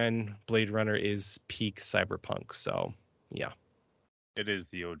fan, Blade Runner is peak Cyberpunk. So yeah. It is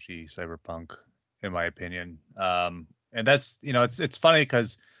the OG Cyberpunk, in my opinion. And that's, it's funny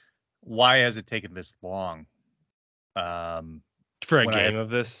because why has it taken this long? For a when game of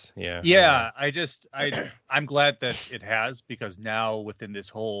this. Yeah, I'm glad that it has, because now within this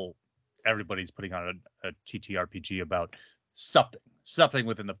whole, everybody's putting on a TTRPG about something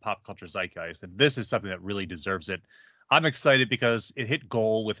within the pop culture zeitgeist, and this is something that really deserves it. I'm excited because it hit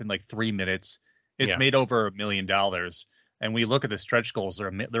goal within like 3 minutes. It's made over $1 million, and we look at the stretch goals.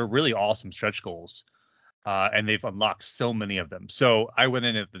 They're really awesome stretch goals, and they've unlocked so many of them. So I went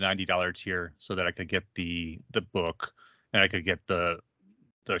in at the $90 tier so that I could get the book, and I could get the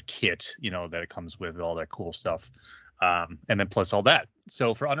kit, that it comes with, all that cool stuff, and then plus all that.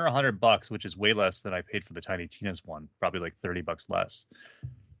 So for under $100, which is way less than I paid for the Tiny Tina's one, probably like $30 less.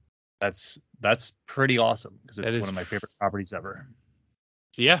 That's pretty awesome, because it's one of my favorite properties ever.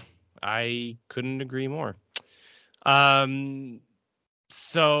 Yeah, I couldn't agree more.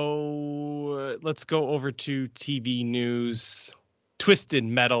 So let's go over to TV news. Twisted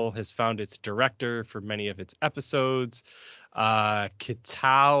Metal has found its director for many of its episodes,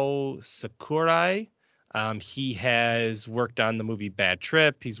 Kitao Sakurai. He has worked on the movie Bad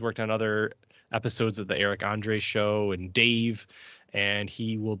Trip. He's worked on other episodes of the Eric Andre Show and Dave, and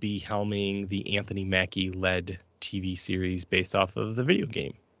he will be helming the Anthony Mackie-led TV series based off of the video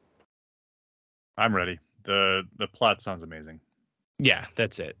game. I'm ready. The plot sounds amazing. Yeah,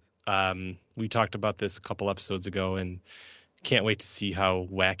 that's it. We talked about this a couple episodes ago, and can't wait to see how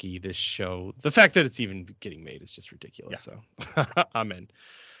wacky this show. The fact that it's even getting made is just ridiculous. Yeah. So I'm in.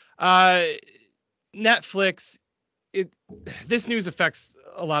 Netflix. This news affects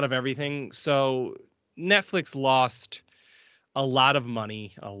a lot of everything. So Netflix lost a lot of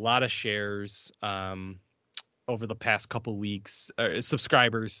money, a lot of shares over the past couple weeks,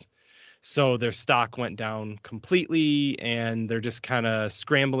 subscribers. So their stock went down completely, and they're just kind of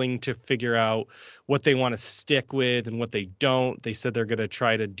scrambling to figure out what they want to stick with and what they don't. They said they're going to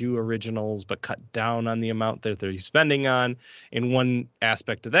try to do originals, but cut down on the amount that they're spending on. And one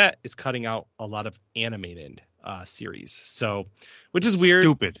aspect of that is cutting out a lot of animated series. So, which is weird.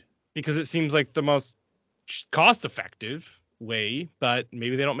 Stupid. Because it seems like the most cost-effective way, but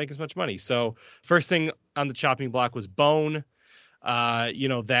maybe they don't make as much money. So first thing on the chopping block was Bone.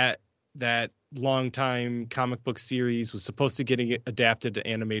 That long-time comic book series was supposed to get adapted to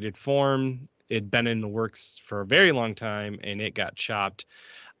animated form. It'd been in the works for a very long time, and it got chopped.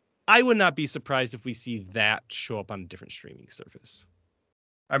 I would not be surprised if we see that show up on a different streaming service.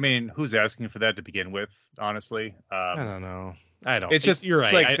 I mean, who's asking for that to begin with, honestly? I don't know. I don't. It's just, you're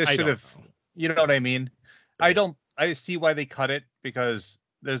right. Like this should have, you know what I mean? Right. I see why they cut it, because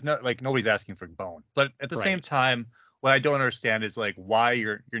there's nobody's asking for Bone. But at the same time, what I don't understand is like why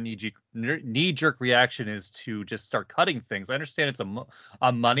your knee-jerk reaction is to just start cutting things. I understand it's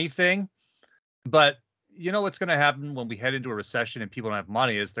a money thing, but you know what's going to happen when we head into a recession and people don't have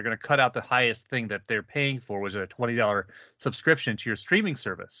money is they're going to cut out the highest thing that they're paying for, which is a $20 subscription to your streaming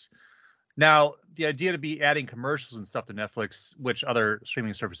service. Now, the idea to be adding commercials and stuff to Netflix, which other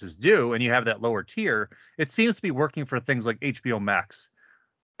streaming services do, and you have that lower tier, it seems to be working for things like HBO Max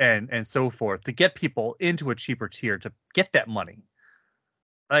and so forth, to get people into a cheaper tier to get that money.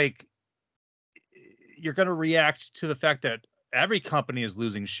 Like, you're going to react to the fact that every company is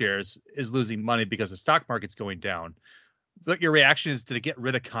losing shares, is losing money because the stock market's going down. But your reaction is to get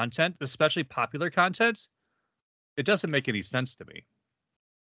rid of content, especially popular content. It doesn't make any sense to me.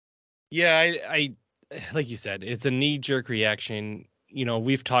 Yeah, I like you said, it's a knee-jerk reaction.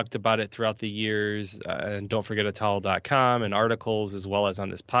 We've talked about it throughout the years, and don't forget atowel.com and articles, as well as on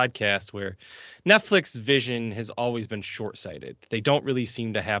this podcast, where Netflix's vision has always been short-sighted. They don't really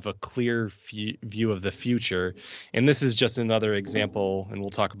seem to have a clear view of the future. And this is just another example, and we'll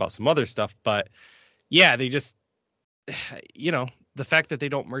talk about some other stuff. But yeah, they just, the fact that they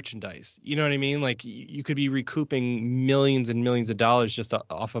don't merchandise, you know what I mean? Like, you could be recouping millions and millions of dollars just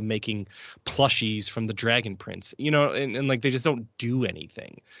off of making plushies from the Dragon Prince, and like, they just don't do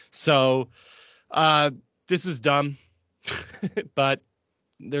anything. So this is dumb, but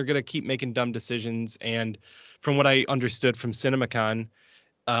they're going to keep making dumb decisions. And from what I understood from CinemaCon,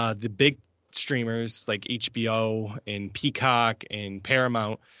 the big streamers like HBO and Peacock and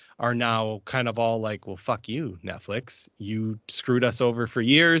Paramount are now kind of all like, well, fuck you, Netflix. You screwed us over for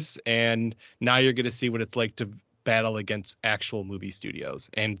years, and now you're going to see what it's like to battle against actual movie studios.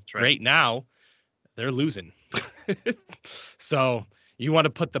 And right now, they're losing. So you want to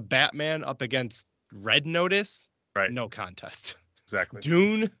put the Batman up against Red Notice? Right. No contest. Exactly.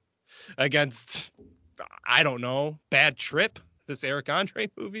 Dune against, I don't know, Bad Trip, this Eric Andre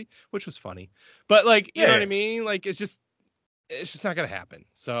movie, which was funny. But like, you know what I mean? Like, it's just, it's just not going to happen.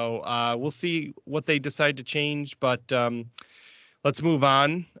 So we'll see what they decide to change. But let's move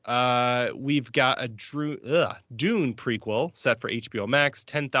on. We've got a Dune prequel set for HBO Max,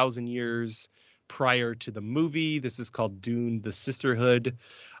 10,000 years prior to the movie. This is called Dune: The Sisterhood,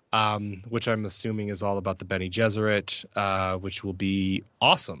 which I'm assuming is all about the Bene Gesserit, which will be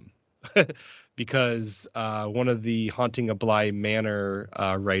awesome. Because one of the Haunting of Bly Manor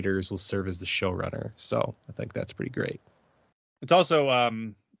writers will serve as the showrunner. So I think that's pretty great. It's also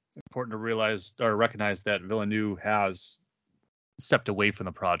important to realize or recognize that Villeneuve has stepped away from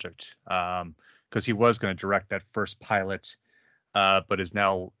the project because he was going to direct that first pilot, but is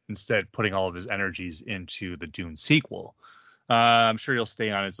now instead putting all of his energies into the Dune sequel. I'm sure he'll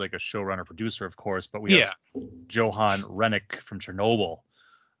stay on as like a showrunner producer, of course, but we have Johan Rennick from Chernobyl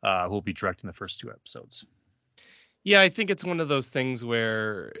who will be directing the first 2 episodes. Yeah, I think it's one of those things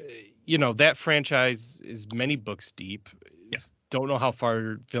where, that franchise is many books deep. Yes. Don't know how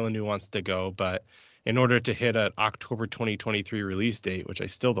far Villeneuve wants to go, but in order to hit an October 2023 release date, which I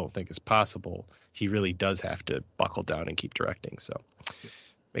still don't think is possible, he really does have to buckle down and keep directing. So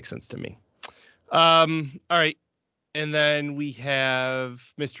makes sense to me. All right. And then we have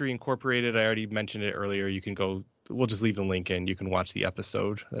Mystery Incorporated. I already mentioned it earlier. You can go, we'll just leave the link in. You can watch the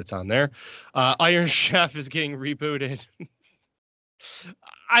episode that's on there. Iron Chef is getting rebooted.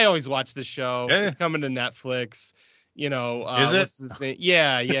 I always watch the show. Yeah. It's coming to Netflix. Is it? What's his name?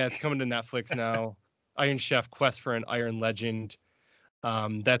 Yeah, it's coming to Netflix now. Iron Chef: Quest for an Iron Legend.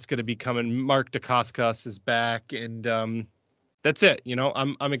 That's going to be coming. Mark Dacascos is back, and that's it.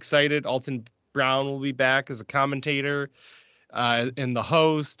 I'm excited. Alton Brown will be back as a commentator and the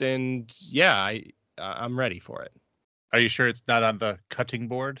host, and I'm ready for it. Are you sure it's not on the cutting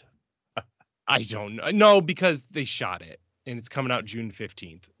board? I don't know. No, because they shot it, and it's coming out June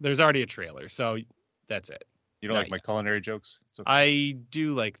 15th. There's already a trailer, so that's it. You don't like my culinary jokes? Okay. I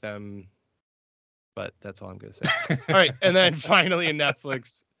do like them, but that's all I'm going to say. All right. And then finally in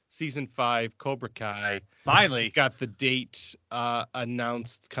Netflix, season 5, Cobra Kai. Finally. We've got the date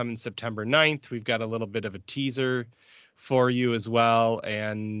announced coming September 9th. We've got a little bit of a teaser for you as well.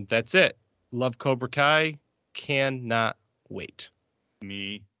 And that's it. Love Cobra Kai. Cannot wait.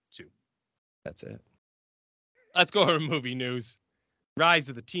 Me too. That's it. Let's go over to movie news. Rise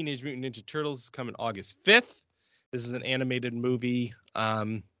of the Teenage Mutant Ninja Turtles is coming August 5th. This is an animated movie.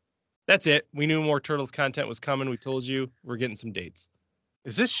 That's it. We knew more Turtles content was coming. We told you. We're getting some dates.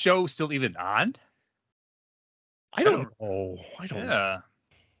 Is this show still even on? I don't know. I don't know.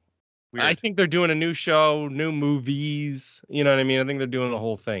 Weird. I think they're doing a new show, new movies. You know what I mean? I think they're doing the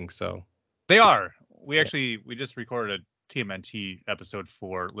whole thing. So they are. We just recorded a TMNT episode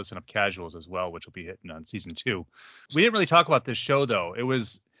for Listen Up Casuals as well, which will be hitting on season 2. We didn't really talk about this show though.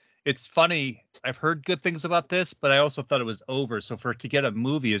 It's funny. I've heard good things about this, but I also thought it was over. So to get a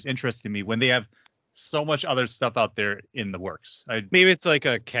movie is interesting to me when they have so much other stuff out there in the works. Maybe it's like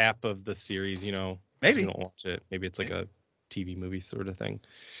a cap of the series, Maybe Maybe. you don't watch it. Maybe it's like a TV movie sort of thing.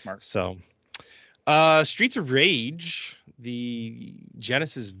 Smart. So, Streets of Rage, the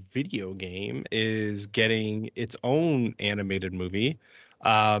Genesis video game, is getting its own animated movie,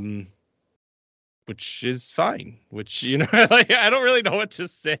 which is fine. Which I don't really know what to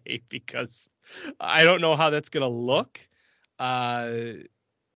say because I don't know how that's gonna look.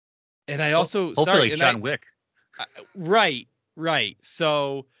 And I also hopefully John Wick. Right.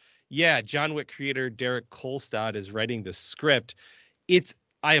 So, yeah, John Wick creator Derek Kolstad is writing the script.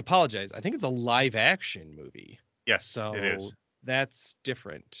 I apologize. I think it's a live action movie. Yes, so it is. That's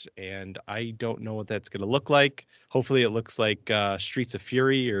different, and I don't know what that's going to look like. Hopefully, it looks like Streets of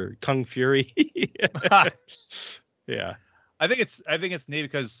Fury or Kung Fury. Yeah, I think it's neat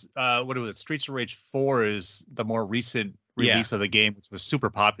because what was it? Streets of Rage 4 is the more recent release of the game, which was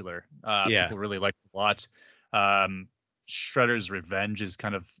super popular. People really liked it a lot. Shredder's Revenge is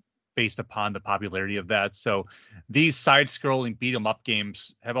kind of based upon the popularity of that. So these side-scrolling beat-em-up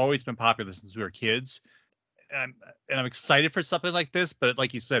games have always been popular since we were kids. And I'm excited for something like this, but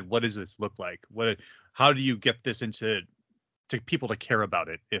like you said, what does this look like? How do you get this to people to care about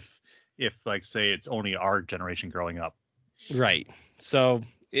it if like say it's only our generation growing up? Right. So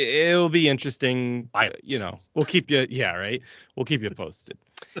it'll be interesting. We'll keep you. Yeah, right. We'll keep you posted.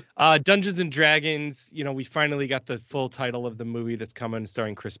 Dungeons and Dragons. We finally got the full title of the movie that's coming,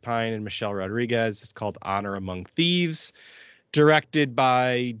 starring Chris Pine and Michelle Rodriguez. It's called Honor Among Thieves, directed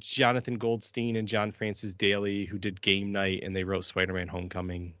by Jonathan Goldstein and John Francis Daly, who did Game Night, and they wrote Spider-Man: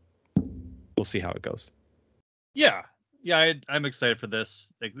 Homecoming. We'll see how it goes. Yeah. I'm excited for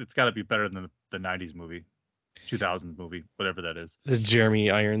this. It's got to be better than the '90s movie. 2000s movie, whatever that is. The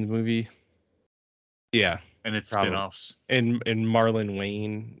Jeremy Irons movie. Yeah. And its Probably. spin-offs. And Marlon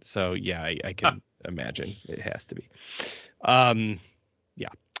Wayne. So yeah, I can imagine it has to be. Yeah.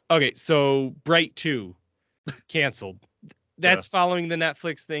 Okay, so Bright 2 canceled. That's following the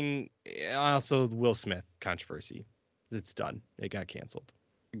Netflix thing. Also, the Will Smith controversy. It's done. It got canceled.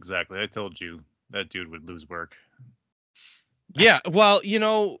 Exactly. I told you that dude would lose work. Yeah. Well,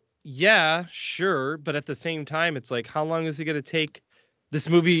 yeah, sure. But at the same time, it's like, how long is it going to take? This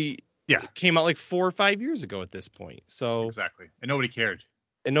movie came out like 4 or 5 years ago at this point. So exactly. And nobody cared.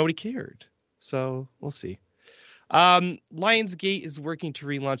 So we'll see. Lionsgate is working to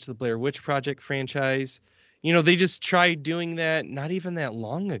relaunch the Blair Witch Project franchise. They just tried doing that not even that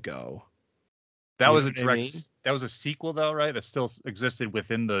long ago. That was a direct. That was a sequel, though, right? That still existed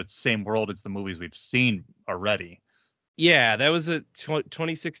within the same world as the movies we've seen already. Yeah, that was a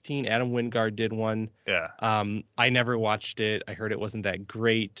 2016. Adam Wingard did one. Yeah. I never watched it. I heard it wasn't that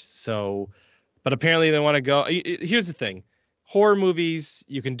great. So, but apparently they want to go. Here's the thing: horror movies,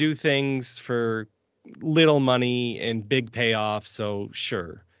 you can do things for little money and big payoff. So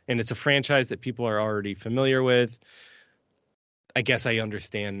sure, and it's a franchise that people are already familiar with. I guess I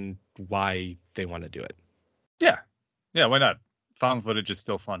understand why they want to do it. Yeah. Yeah, why not? Found footage is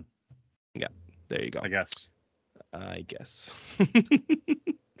still fun. Yeah, there you go. I guess. I guess.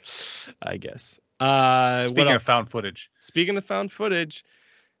 Speaking of found footage. Speaking of found footage,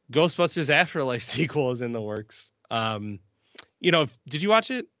 Ghostbusters Afterlife sequel is in the works. Did you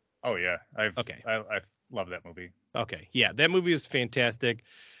watch it? Oh yeah. I love that movie. Okay. Yeah, that movie is fantastic.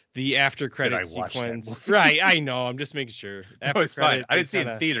 The after credit sequence. Right, I know. I'm just making sure. No, it's fine. I didn't see it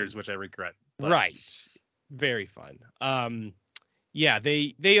in theaters, which I regret. But. Right. Very fun. Yeah,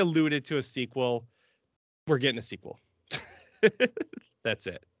 they alluded to a sequel. We're getting a sequel. That's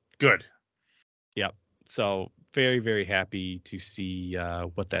it. Good. Yep. So very, very happy to see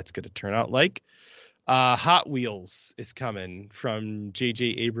what that's going to turn out like. Hot Wheels is coming from J.J.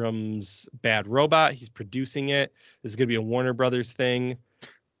 Abrams' Bad Robot. He's producing it. This is going to be a Warner Brothers thing.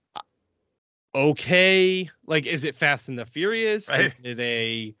 Okay. Like, is it Fast and the Furious? Right. Is it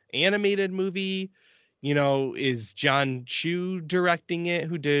a animated movie? Is John Chu directing it?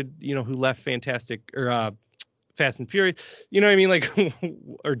 Who left Fast and Furious? You know what I mean? Like,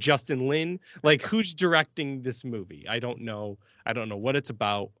 or Justin Lin? Like, who's directing this movie? I don't know. I don't know what it's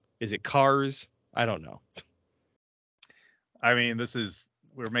about. Is it Cars? I don't know. I mean,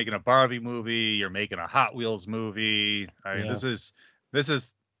 we're making a Barbie movie. You're making a Hot Wheels movie. I mean, this is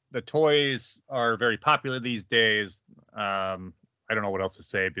the toys are very popular these days. I don't know what else to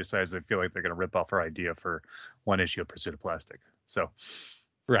say besides I feel like they're going to rip off our idea for one issue of Pursuit of Plastic. So,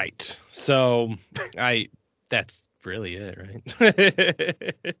 right. So that's really it,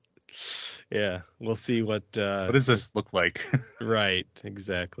 right? Yeah. We'll see what does this look like? Right.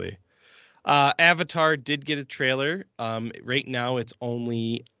 Exactly. Avatar did get a trailer. Right now it's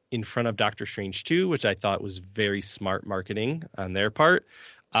only in front of Doctor Strange 2, which I thought was very smart marketing on their part.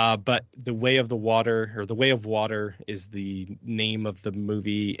 But The Way of Water is the name of the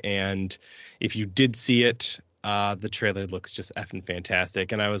movie. And if you did see it, the trailer looks just effing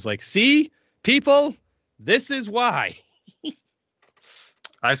fantastic. And I was like, see, people, this is why.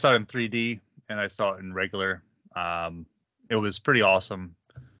 I saw it in 3D and I saw it in regular. It was pretty awesome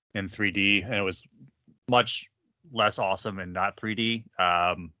in 3D, and it was much less awesome in not 3D,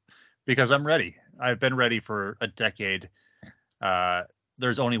 because I'm ready. I've been ready for a decade.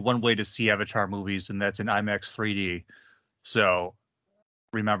 There's only one way to see Avatar movies, and that's in IMAX 3D. So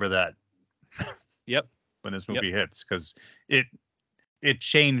remember that. Yep. When this movie hits, because it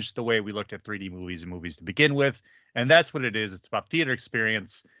changed the way we looked at 3D movies and movies to begin with, and that's what it is. It's about theater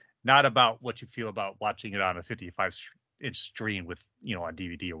experience, not about what you feel about watching it on a 55-inch screen with, on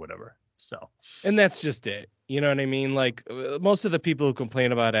DVD or whatever. So, and that's just it. You know what I mean? Like, most of the people who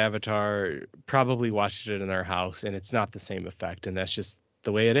complain about Avatar probably watched it in their house, and it's not the same effect, and that's just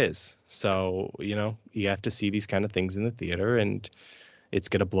the way it is. So, you have to see these kind of things in the theater, and it's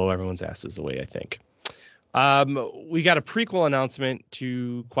going to blow everyone's asses away, I think. We got a prequel announcement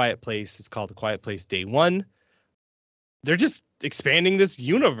to Quiet Place. It's called The Quiet Place Day One. They're just expanding this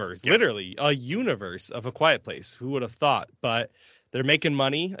universe, literally a universe of A Quiet Place. Who would have thought? But they're making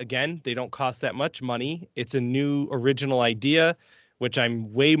money. Again, they don't cost that much money. It's a new original idea, which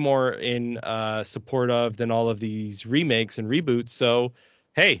I'm way more in support of than all of these remakes and reboots. So,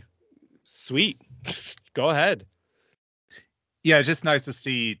 hey, sweet. Go ahead. Yeah, it's just nice to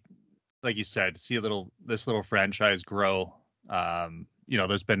see, like you said, this little franchise grow.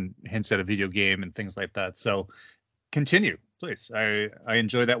 There's been hints at a video game and things like that. So continue, please. I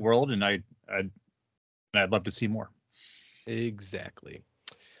enjoy that world, and I'd love to see more. Exactly.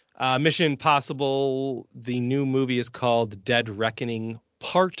 Mission Impossible, the new movie is called Dead Reckoning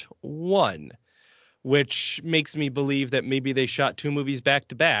Part 1, which makes me believe that maybe they shot 2 movies back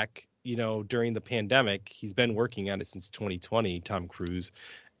to back, during the pandemic. He's been working on it since 2020, Tom Cruise.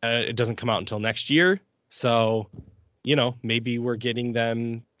 It doesn't come out until next year. So, maybe we're getting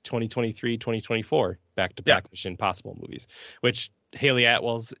them 2023, 2024 back to back Mission Impossible movies, which Haley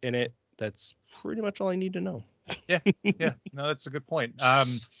Atwell's in it. That's pretty much all I need to know. Yeah. No, that's a good point.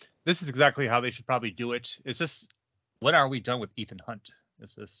 This is exactly how they should probably do it. It's just, when are we done with Ethan Hunt?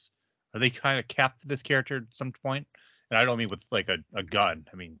 Are they trying to cap this character at some point? And I don't mean with like a gun.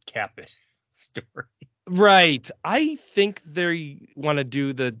 I mean, cap it story. Right. I think they want to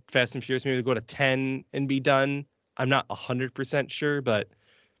do the Fast and Furious, maybe go to 10 and be done. I'm not 100% sure, but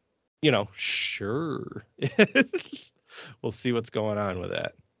sure. We'll see what's going on with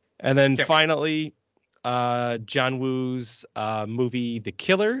that. And then finally, John Woo's movie The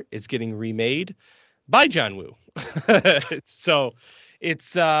Killer is getting remade by John Woo. So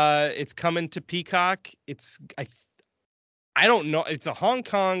it's coming to Peacock. I don't know. It's a Hong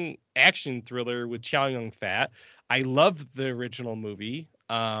Kong action thriller with Chow Yun-fat. I love the original movie.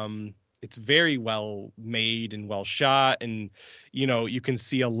 It's very well made and well shot, and you can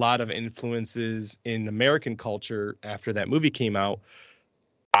see a lot of influences in American culture after that movie came out.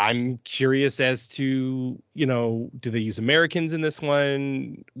 I'm curious as to, do they use Americans in this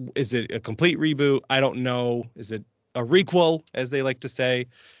one? Is it a complete reboot? I don't know. Is it a requel, as they like to say?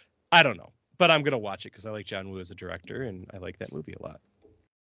 I don't know, but I'm going to watch it because I like John Woo as a director and I like that movie a lot.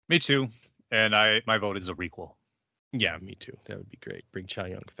 Me too. And my vote is a requel. Yeah, me too. That would be great. Bring Chow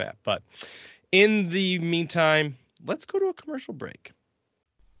Yun-fat. But in the meantime, let's go to a commercial break.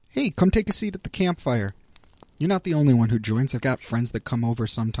 Hey, come take a seat at the campfire. You're not the only one who joins. I've got friends that come over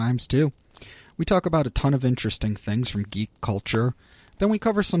sometimes, too. We talk about a ton of interesting things from geek culture. Then we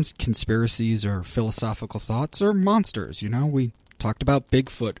cover some conspiracies or philosophical thoughts or monsters, We talked about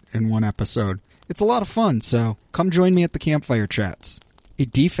Bigfoot in one episode. It's a lot of fun, so come join me at the Campfire Chats, a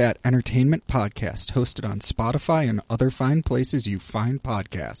DFAT entertainment podcast hosted on Spotify and other fine places you find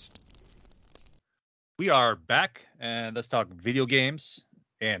podcasts. We are back, and let's talk video games.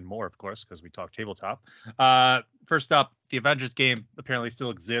 And more, of course, because we talk tabletop. First up, the Avengers game apparently still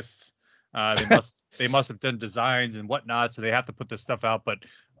exists. They must have done designs and whatnot, so they have to put this stuff out. But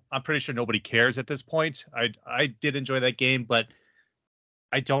I'm pretty sure nobody cares at this point. I did enjoy that game, but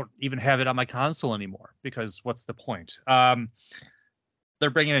I don't even have it on my console anymore because what's the point?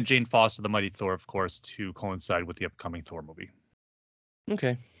 They're bringing in Jane Foster, the Mighty Thor, of course, to coincide with the upcoming Thor movie.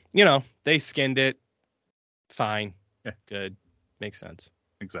 Okay, they skinned it. Fine. Yeah, good. Makes sense.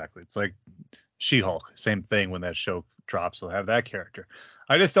 Exactly. It's like She-Hulk, same thing. When that show drops, they'll have that character.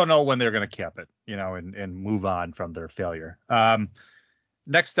 I just don't know when they're going to cap it, and move on from their failure.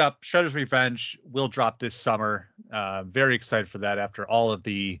 Next up, Shredder's Revenge will drop this summer. Very excited for that after all of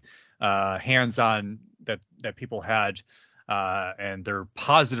the hands-on that people had and their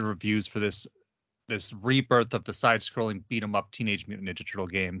positive reviews for this rebirth of the side-scrolling beat-em-up Teenage Mutant Ninja Turtle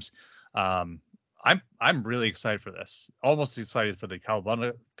games. I'm really excited for this. Almost excited for the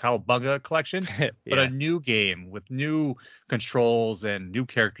Cowabunga collection, but a new game with new controls and new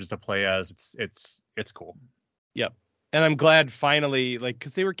characters to play as. It's cool. Yep. And I'm glad finally,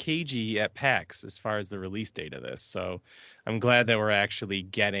 because they were cagey at PAX as far as the release date of this. So I'm glad that we're actually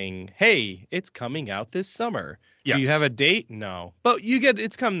getting, hey, it's coming out this summer. Yes. Do you have a date? No. But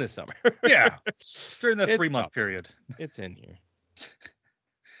it's coming this summer. Yeah. During the 3-month period. It's in here.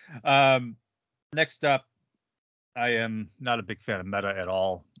 Next up, I am not a big fan of Meta at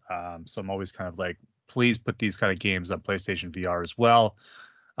all. So I'm always kind of like, please put these kind of games on PlayStation VR as well.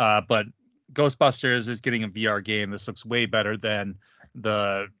 But Ghostbusters is getting a VR game. This looks way better than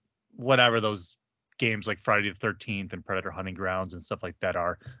those games like Friday the 13th and Predator Hunting Grounds and stuff like that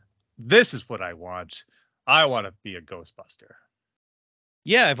are. This is what I want. I want to be a Ghostbuster.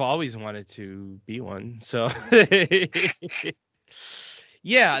 Yeah, I've always wanted to be one. So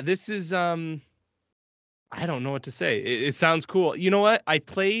yeah, this is I don't know what to say. It sounds cool. You know what? I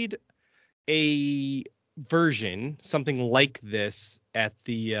played a version, something like this, at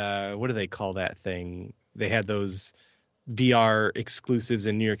the what do they call that thing? They had those VR exclusives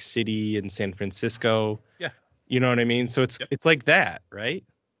in New York City and San Francisco. Yeah. You know what I mean? So it's like that, right?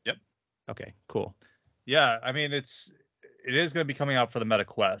 Yep. Okay, cool. Yeah, I mean it is going to be coming out for the Meta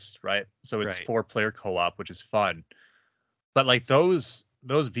Quest, right? So it's 4-player co-op, which is fun. But like those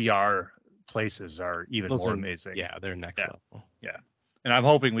VR places are even more amazing. Yeah, they're next level. Yeah. And I'm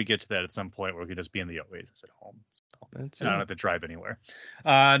hoping we get to that at some point where we can just be in the Oasis at home. So I don't have to drive anywhere.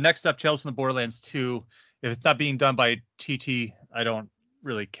 Next up, Tales from the Borderlands 2. If it's not being done by TT, I don't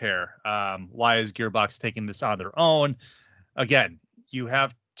really care. Why is Gearbox taking this on their own? Again, you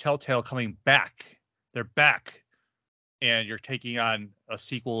have Telltale coming back. They're back, and you're taking on a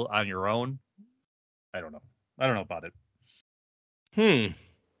sequel on your own. I don't know. I don't know about it.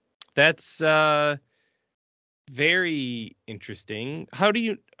 That's very interesting. Are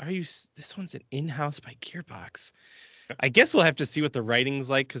you, this one's an in-house by Gearbox. I guess we'll have to see what the writing's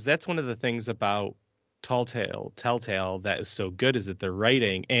like, because that's one of the things about Telltale that is so good, is that their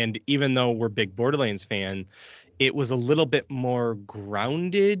writing. And even though we're big Borderlands fan, it was a little bit more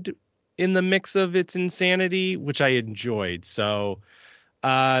grounded in the mix of its insanity, which I enjoyed. So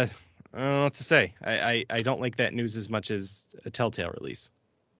I don't know what to say. I don't like that news as much as a Telltale release.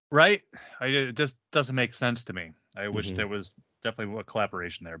 Right? It just doesn't make sense to me. I wish there was definitely a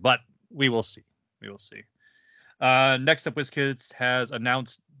collaboration there, but we will see. We will see. Next up, WizKids has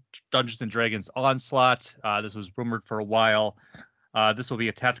announced Dungeons and Dragons Onslaught. This was rumored for a while. This will be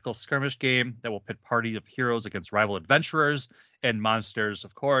a tactical skirmish game that will pit party of heroes against rival adventurers and monsters,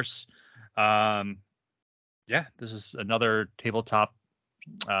 of course. Yeah, this is another tabletop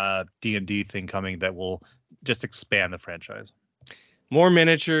D&D thing coming that will just expand the franchise. More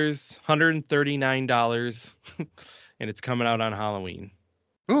miniatures, $139, and it's coming out on Halloween.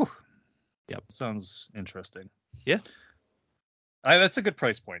 Ooh. Yep. Sounds interesting. Yeah. That's a good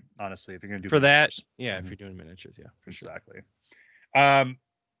price point, honestly, if you're going to do for miniatures. That. Yeah, if you're doing miniatures, yeah, for exactly.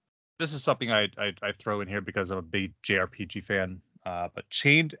 This is something I throw in here because I'm a big JRPG fan. But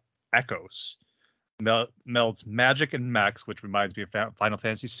Chained Echoes melds magic and mechs, which reminds me of Final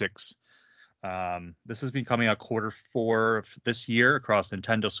Fantasy VI. This has been coming out Q4 of this year across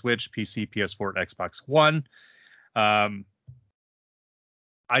Nintendo Switch, PC, PS4, and Xbox One. I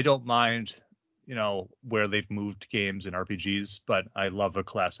don't mind, where they've moved games and RPGs, but I love a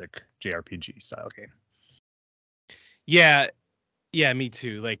classic JRPG style game. Yeah, me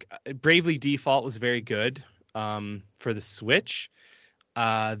too. Like Bravely Default was very good for the Switch.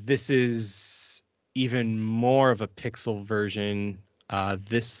 This is even more of a pixel version.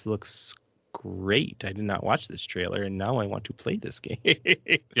 This looks great. I did not watch this trailer, and now I want to play this game.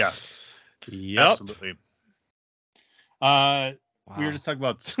 Yeah. Yep. Absolutely. Wow. We were just talking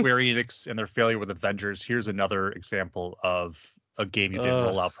about Square Enix and their failure with Avengers. Here's another example of a game you didn't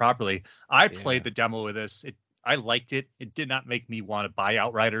roll out properly. I played the demo of this. I liked it. It did not make me want to buy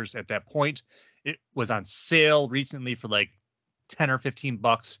Outriders at that point. It was on sale recently for like $10 or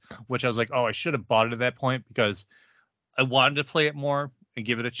 $15, which I was like, oh, I should have bought it at that point because I wanted to play it more and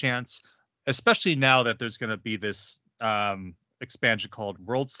give it a chance, especially now that there's going to be this expansion called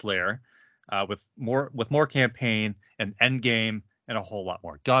World Slayer with more campaign and end game and a whole lot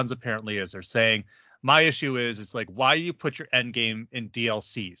more guns, apparently, as they're saying. My issue is, it's like, why do you put your end game in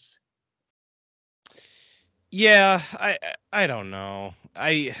DLCs? Yeah, I don't know.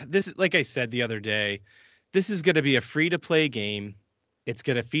 This, like I said the other day, this is going to be a free-to-play game. It's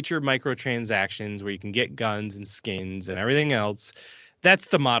going to feature microtransactions where you can get guns and skins and everything else. That's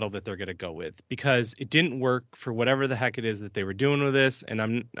the model that they're going to go with because it didn't work for whatever the heck it is that they were doing with this.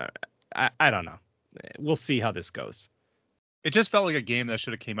 And I don't know. We'll see how this goes. It just felt like a game that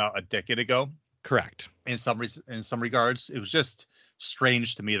should have came out a decade ago. Correct. In some regards, it was just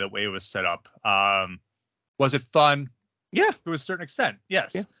strange to me the way it was set up. Was it fun? Yeah, to a certain extent.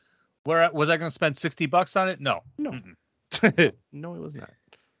 Yes. Yeah. Where was I going to spend $60 on it? No. No, no, it was not.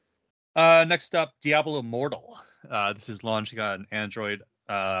 Next up, Diablo Immortal. This is launching on Android,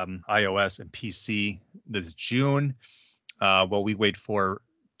 iOS, and PC this June. While we wait for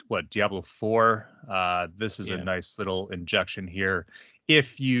Diablo 4. This is a nice little injection here.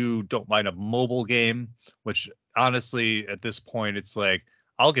 If you don't mind a mobile game, which honestly at this point it's like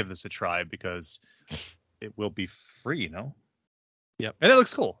I'll give this a try because it will be free, Yep. And it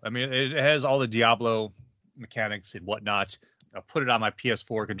looks cool. I mean, it has all the Diablo mechanics and whatnot. I'll put it on my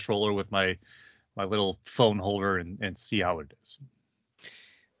PS4 controller with my little phone holder and see how it is.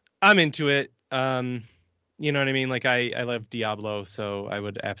 I'm into it. You know what I mean? Like I love Diablo, so I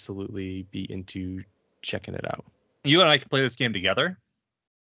would absolutely be into checking it out. You and I can play this game together?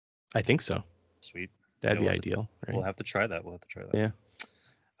 I think so. Sweet. That'd be ideal. Right? We'll have to try that. Yeah.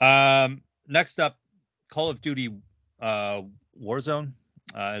 Next up, Call of Duty Warzone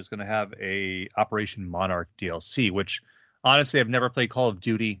is going to have a Operation Monarch DLC, which honestly I've never played Call of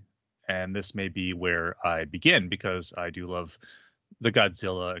Duty, and this may be where I begin because I do love the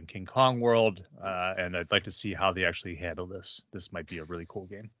Godzilla and King Kong world, and I'd like to see how they actually handle this. This might be a really cool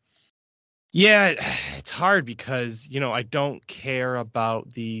game. Yeah, it's hard because, I don't care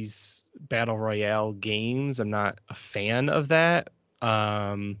about these battle royale games. I'm not a fan of that.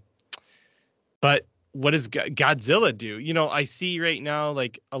 But what does Godzilla do? You know, I see right now,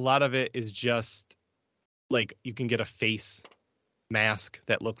 like, a lot of it is just like you can get a face mask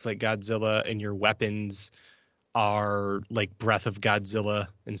that looks like Godzilla, and your weapons are like Breath of Godzilla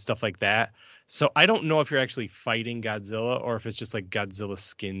and stuff like that. So I don't know if you're actually fighting Godzilla or if it's just like Godzilla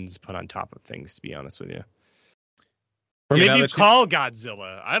skins put on top of things, to be honest with you. Or Yeah, maybe you that call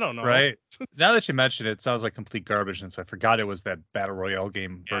Godzilla. I don't know. Right. Now that you mention it, it sounds like complete garbage, and so I forgot it was that Battle Royale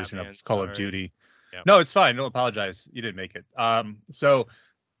game Yeah, version man, of Call of sorry. Duty. Yep. No, it's fine. Don't apologize. You didn't make it. So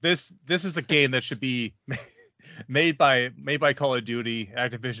this is a game that should be made by Call of Duty,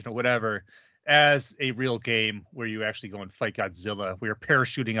 Activision, or whatever, as a real game where you actually go and fight Godzilla, where you're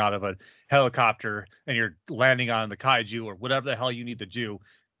parachuting out of a helicopter and you're landing on the kaiju or whatever the hell you need to do.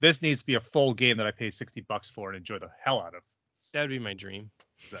 This needs to be a full game that I pay $60 for and enjoy the hell out of. That'd be my dream.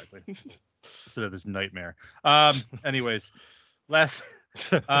 Exactly. Instead of this nightmare. Anyways,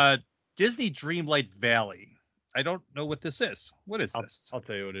 Disney Dreamlight Valley. I don't know what this is. What is this? I'll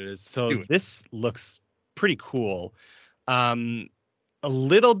tell you what it is. So Do it. this looks pretty cool. A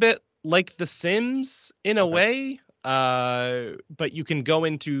little bit like The Sims in a way, but you can go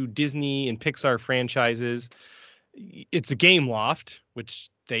into Disney and Pixar franchises. It's a game loft, which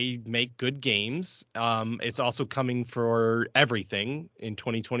they make good games. It's also coming for everything in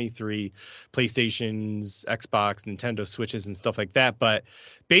 2023, PlayStations, Xbox, Nintendo Switches, and stuff like that. But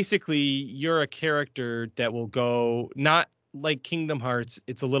basically, you're a character that will go, not like Kingdom Hearts,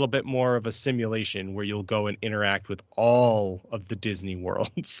 it's a little bit more of a simulation where you'll go and interact with all of the Disney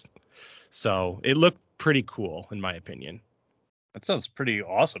worlds. So it looked pretty cool, in my opinion. That sounds pretty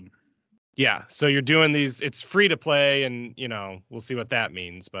awesome. Yeah, so you're doing these, it's free to play, and, you know, we'll see what that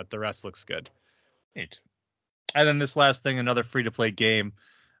means, but the rest looks good. Neat. And then this last thing, another free-to-play game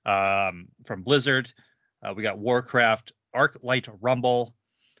from Blizzard. We got Warcraft Arc-Light Rumble.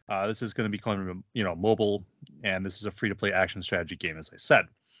 This is going to be coming, mobile, and this is a free-to-play action strategy game, as I said.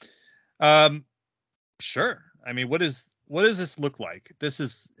 Sure. I mean, what does this look like? Is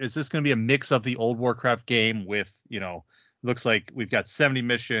this going to be a mix of the old Warcraft game with, looks like we've got 70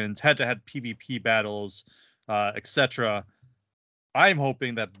 missions, head-to-head PvP battles, etc. I'm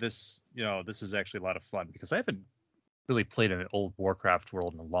hoping that this is actually a lot of fun because I haven't really played in an old Warcraft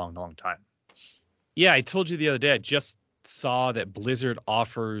world in a long, long time. Yeah, I told you the other day, I just saw that Blizzard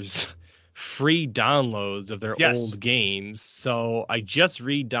offers free downloads of their old games. So I just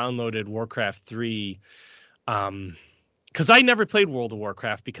re-downloaded Warcraft 3 because I never played World of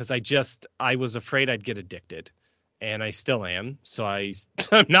Warcraft because I was afraid I'd get addicted. And I still am, so I'm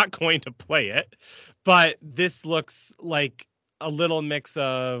not going to play it. But this looks like a little mix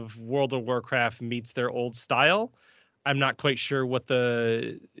of World of Warcraft meets their old style. I'm not quite sure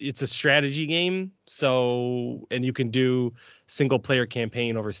it's a strategy game, and you can do single player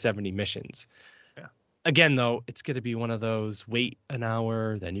campaign over 70 missions. Yeah. Again, though, it's going to be one of those wait an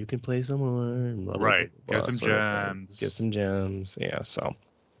hour, then you can play some more. Blah, blah, right. Blah, blah, Get some gems. Get some gems. Yeah, so.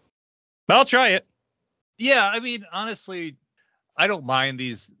 But I'll try it. Yeah, I mean, honestly, I don't mind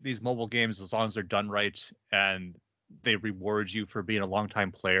these mobile games as long as they're done right and they reward you for being a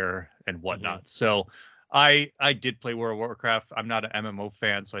longtime player and whatnot. Mm-hmm. So I did play World of Warcraft. I'm not an MMO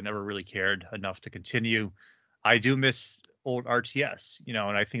fan, so I never really cared enough to continue. I do miss old RTS,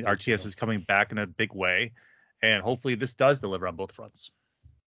 and I think RTS is coming back in a big way, and hopefully this does deliver on both fronts.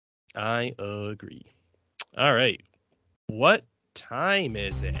 I agree. All right. What time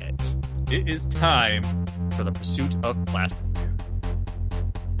is it? It is time for the pursuit of plastic.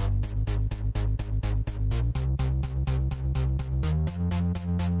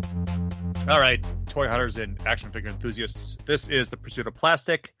 All right, toy hunters and action figure enthusiasts, this is the pursuit of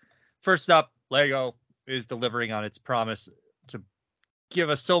plastic. First up, Lego is delivering on its promise to give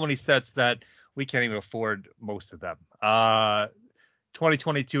us so many sets that we can't even afford most of them.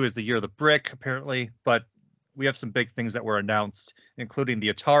 2022 is the year of the brick, apparently, but we have some big things that were announced, including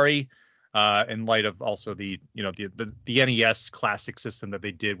the Atari, in light of also the NES classic system that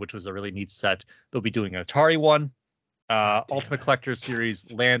they did, which was a really neat set. They'll be doing an Atari one, Ultimate Collector Series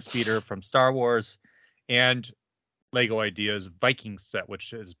Land Speeder from Star Wars, and Lego Ideas Viking set, which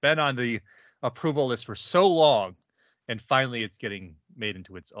has been on the approval list for so long, and finally it's getting made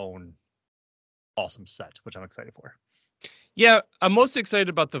into its own awesome set, which I'm excited for. Yeah, I'm most excited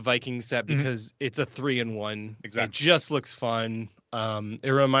about the Viking set because it's a 3-in-1. Exactly. It just looks fun. It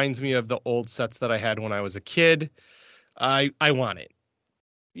reminds me of the old sets that I had when I was a kid. I want it.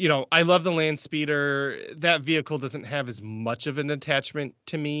 I love the Land Speeder. That vehicle doesn't have as much of an attachment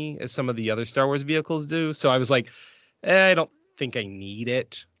to me as some of the other Star Wars vehicles do. So I was like, I don't think I need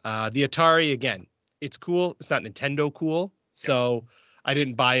it. The Atari, again, it's cool. It's not Nintendo cool. So I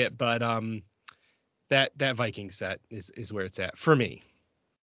didn't buy it, but that Viking set is where it's at for me.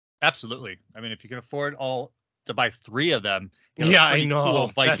 Absolutely. I mean, if you can afford to buy 3 of them, you have a Yeah, I pretty know. cool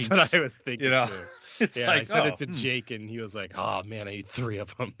Vikings, That's what I was thinking you know, too. it's Yeah, like I said oh, it to Jake, and he was like, "Oh man, I need 3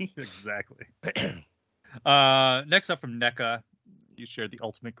 of them." exactly. Next up from NECA, you shared the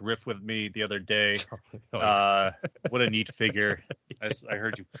Ultimate Griff with me the other day. Oh, yeah. What a neat figure. I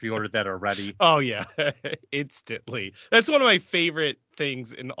heard you pre-ordered that already. Oh yeah, instantly. That's one of my favorite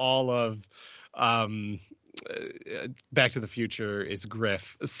things in all of Back to the Future is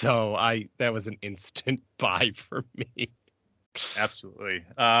Griff. So that was an instant buy for me. Absolutely.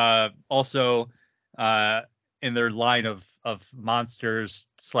 Also, in their line of monsters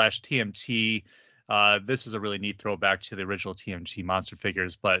 / TMT, this is a really neat throwback to the original TMT monster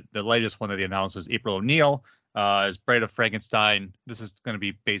figures. But the latest one that they announced was April O'Neil as Bride of Frankenstein. This is going to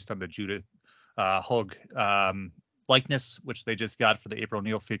be based on the Judith Hoag likeness, which they just got for the April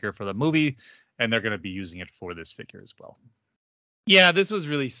O'Neil figure for the movie, and they're going to be using it for this figure as well. Yeah, this was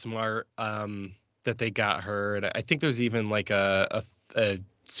really smart that they got her, and I think there's even like a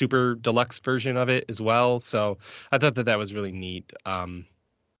super deluxe version of it as well. So I thought that was really neat.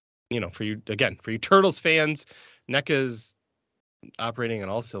 For you Turtles fans, NECA's operating on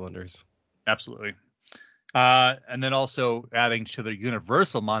all cylinders. Absolutely. And then also adding to the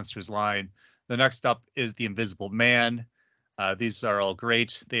Universal Monsters line, the next up is the Invisible Man. These are all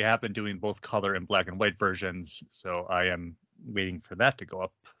great. They have been doing both color and black and white versions, so I am waiting for that to go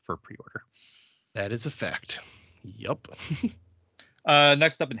up for pre-order. That is a fact. Yep.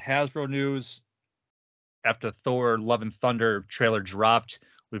 Next up in Hasbro news, after Thor Love and Thunder trailer dropped,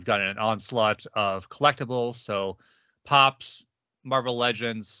 we've got an onslaught of collectibles. So Pops, Marvel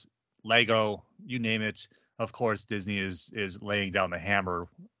Legends, Lego, you name it. Of course, Disney is laying down the hammer,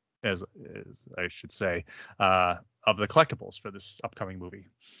 as I should say, of the collectibles for this upcoming movie.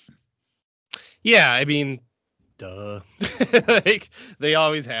 Yeah, I mean, duh. Like, they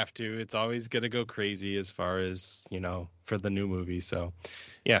always have to. It's always gonna go crazy as far as, for the new movie. So,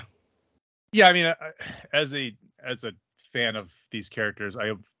 yeah. Yeah, I mean, as a fan of these characters, I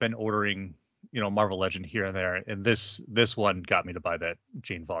have been ordering, Marvel Legend here and there, and this one got me to buy that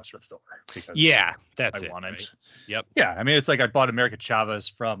Jane Foster Thor because that's I it. want it. Right? Yep. Yeah, I mean, it's like I bought America Chavez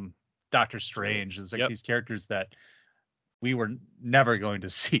from Doctor Strange. It's like these characters that we were never going to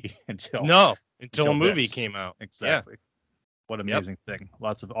see until a movie came out. Exactly. Yeah. What an amazing thing.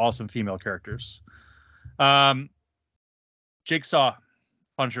 Lots of awesome female characters. Jigsaw,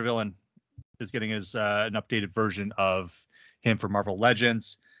 Punisher villain, is getting his an updated version of him for Marvel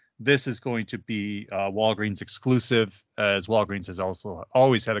Legends. This is going to be Walgreens exclusive, as Walgreens has also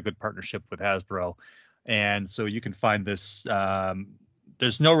always had a good partnership with Hasbro. And so you can find this.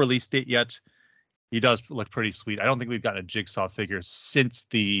 There's no release date yet. He does look pretty sweet. I don't think we've gotten a Jigsaw figure since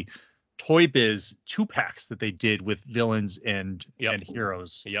the Toy Biz 2-packs that they did with villains and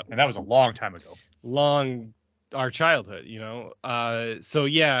heroes. Yep. And that was a long time ago. Our childhood, so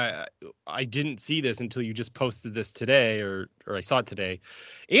yeah, I didn't see this until you just posted this today, or I saw it today,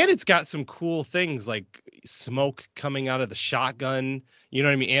 and it's got some cool things like smoke coming out of the shotgun, you know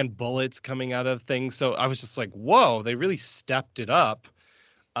what I mean, and bullets coming out of things. So I was just like, whoa, they really stepped it up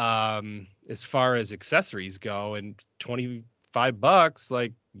as far as accessories go, and $25,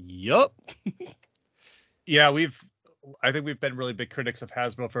 like, yup. Yeah, I think we've been really big critics of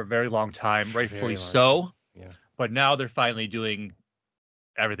Hasbro for a very long time, rightfully so. Yeah. But now they're finally doing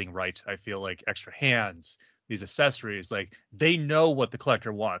everything right. I feel like extra hands, these accessories, like they know what the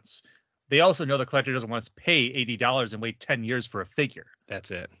collector wants. They also know the collector doesn't want to pay $80 and wait 10 years for a figure.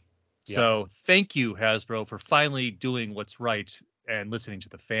 That's it. Yep. So thank you, Hasbro, for finally doing what's right and listening to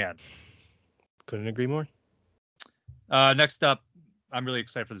the fan. Couldn't agree more. Next up, I'm really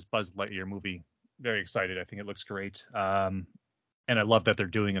excited for this Buzz Lightyear movie. Very excited. I think it looks great. And I love that they're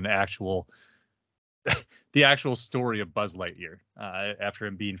doing the actual story of Buzz Lightyear after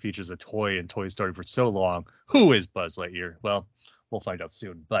him being featured as a toy in Toy Story for so long. Who is Buzz Lightyear? Well, we'll find out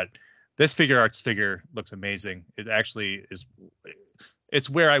soon. But this figure arts figure looks amazing. It actually is.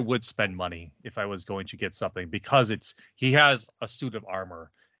 It's where I would spend money if I was going to get something, because he has a suit of armor,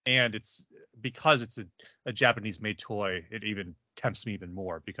 and it's because it's a Japanese made toy. It even tempts me even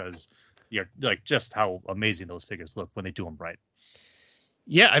more, because you're like just how amazing those figures look when they do them right.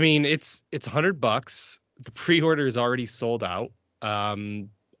 Yeah, I mean, it's $100. The pre-order is already sold out.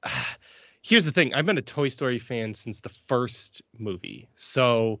 Here's the thing. I've been a Toy Story fan since the first movie.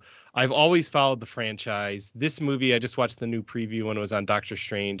 So I've always followed the franchise. This movie, I just watched the new preview when it was on Doctor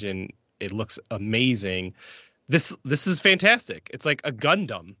Strange, and it looks amazing. This is fantastic. It's like a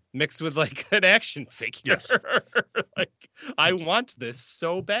Gundam mixed with like an action figure. Yes. Like, I want this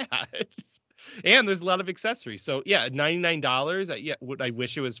so bad. And there's a lot of accessories. So yeah, $99. Yeah, would I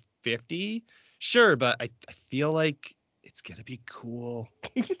wish it was 50? Sure, but I feel like it's gonna be cool.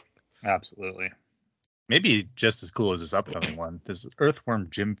 Absolutely. Maybe just as cool as this upcoming one. This Earthworm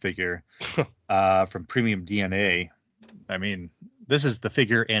Jim figure from Premium DNA. I mean, this is the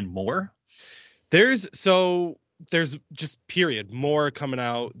figure and more. There's just period more coming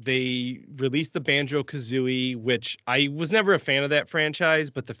out. They released the Banjo-Kazooie, which I was never a fan of that franchise,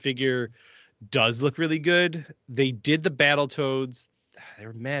 but the figure does look really good. They did the Battletoads.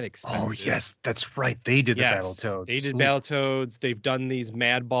 They're mad expensive. Oh yes, that's right. They did the Battletoads. They did Battletoads. They've done these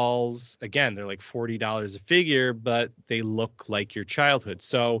Mad Balls. Again, they're like $40 a figure, but they look like your childhood.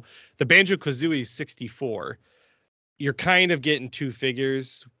 So the Banjo-Kazooie is $64. You're kind of getting two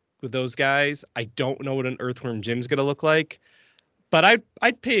figures with those guys. I don't know what an Earthworm Jim's gonna look like, but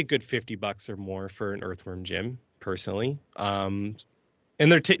I'd pay a good $50 or more for an Earthworm Jim personally. And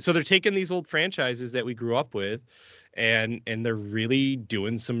they're taking these old franchises that we grew up with, and they're really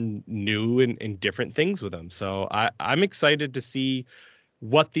doing some new and different things with them. So I'm excited to see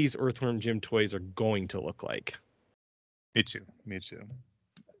what these Earthworm Jim toys are going to look like. Me too.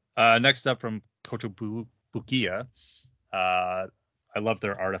 Next up from Kotobukiya. I love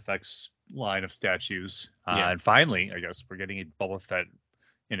their artifacts line of statues. And finally, I guess we're getting a Boba Fett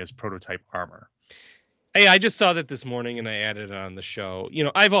in his prototype armor. Hey, I just saw that this morning and I added it on the show. You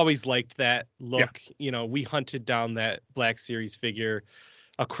know, I've always liked that look. Yeah. You know, we hunted down that Black Series figure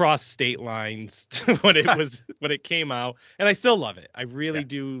across state lines when it came out, and I still love it. I really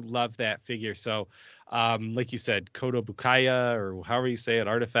do love that figure. So, like you said, Kotobukiya, or however you say it,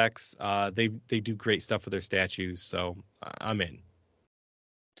 Artifacts, they do great stuff with their statues. So I'm in.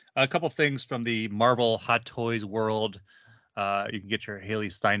 A couple things from the Marvel Hot Toys world. You can get your Haley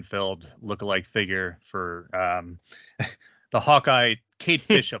Steinfeld lookalike figure for the Hawkeye Kate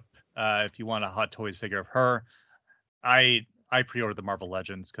Bishop. If you want a Hot Toys figure of her, I pre-ordered the Marvel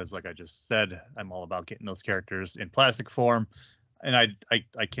Legends because, like I just said, I'm all about getting those characters in plastic form, and I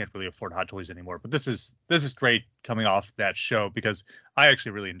can't really afford Hot Toys anymore. But this is great coming off that show because I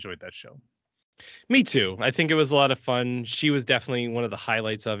actually really enjoyed that show. Me too. I think it was a lot of fun. She was definitely one of the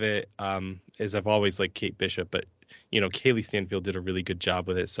highlights of it. As I've always liked Kate Bishop, but you know, Haley Stanfield did a really good job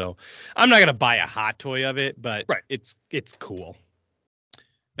with it. So I'm not gonna buy a hot toy of it, but it's cool.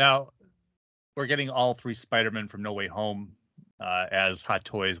 Now we're getting all three Spider-Men from No Way Home as hot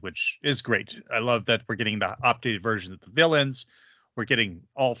toys, which is great. I love that we're getting the updated version of the villains. We're getting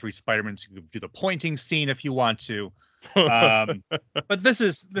all three Spider-Men. So you can do the pointing scene if you want to. But this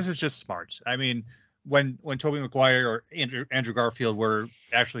is just smart. I mean, when Tobey Maguire or Andrew Garfield were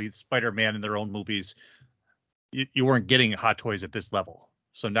actually Spider-Man in their own movies, you weren't getting hot toys at this level.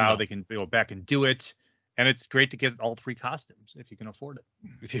 So now they can go back and do it, and it's great to get all three costumes if you can afford it.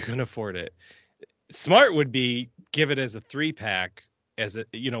 If you can afford it, smart would be give it as a 3-pack, as a,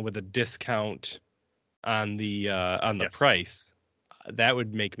 you know, with a discount on the price. That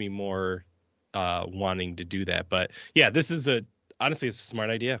would make me more wanting to do that. But yeah, this is honestly it's a smart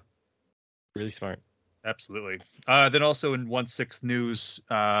idea. Really smart. Absolutely. Then also in 1/6 news,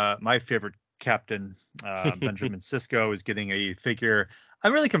 my favorite captain, Benjamin Sisko, is getting a figure.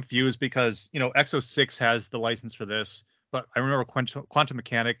 I'm really confused because, you know, Exo-6 has the license for this, but I remember Quantum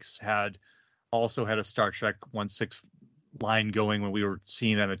Mechanics also had a Star Trek 1/6 line going when we were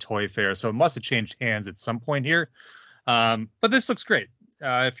seeing it at a toy fair. So it must have changed hands at some point here. But this looks great.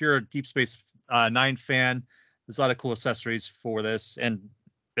 If you're a Deep Space Nine fan, there's a lot of cool accessories for this, and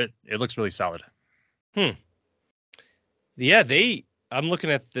it looks really solid. Yeah, I'm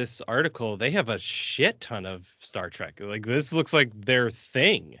looking at this article. They have a shit ton of Star Trek. Like, this looks like their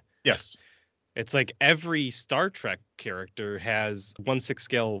thing. Yes. It's like every Star Trek character has 1/6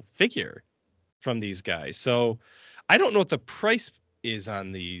 scale figure from these guys. So I don't know what the price is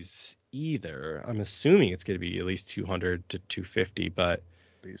on these either. I'm assuming it's going to be at least $200 to $250, but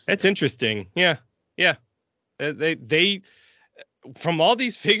that's interesting. Yeah. They from all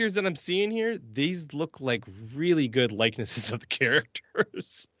these figures that I'm seeing here, these look like really good likenesses of the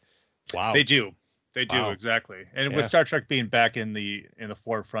characters. Wow. They do. Exactly. And with Star Trek being back in the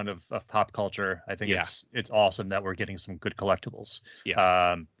forefront of pop culture, I think it's awesome that we're getting some good collectibles.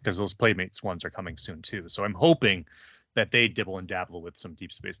 Yeah. Because those Playmates ones are coming soon too. So I'm hoping that they dibble and dabble with some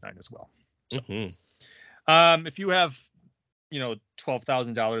Deep Space Nine as well. So, if you have, you know,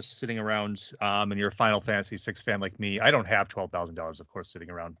 $12,000 sitting around, and you're a Final Fantasy VI fan like me, I don't have $12,000, of course, sitting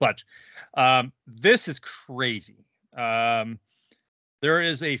around, but this is crazy. There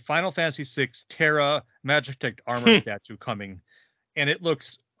is a Final Fantasy VI Terra Magitech armor statue coming, and it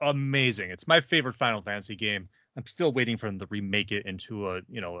looks amazing. It's my favorite Final Fantasy game. I'm still waiting for them to remake it into a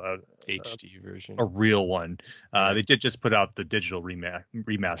HD version, a real one. They did just put out the digital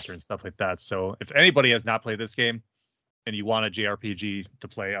remaster and stuff like that. So if anybody has not played this game and you want a JRPG to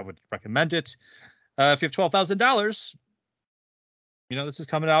play, I would recommend it. If you have $12,000, this is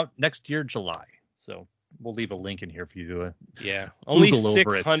coming out next year, July. So we'll leave a link in here for you to only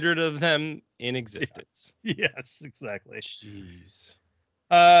 600 of them in existence. Yes, exactly. Jeez.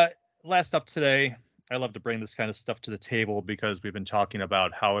 Last up today, I love to bring this kind of stuff to the table because we've been talking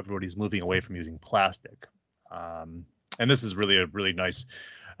about how everybody's moving away from using plastic. And this is really a really nice.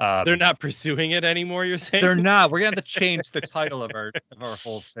 They're not pursuing it anymore, you're saying? They're not. We're going to have to change the title of our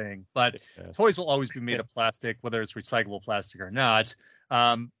whole thing. But toys will always be made of plastic, whether it's recyclable plastic or not.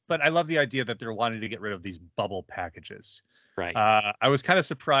 But I love the idea that they're wanting to get rid of these bubble packages. Right. I was kind of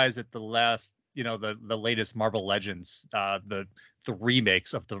surprised at the last, the latest Marvel Legends, the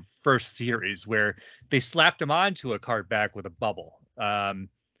remakes of the first series where they slapped them onto a card back with a bubble,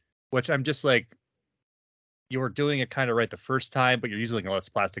 which I'm just like, you were doing it kind of right the first time, but you're using less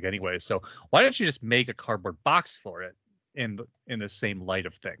plastic anyway. So why don't you just make a cardboard box for it in the same light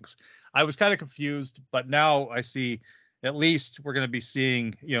of things? I was kind of confused, but now I see at least we're going to be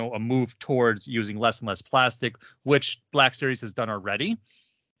seeing, a move towards using less and less plastic, which Black Series has done already.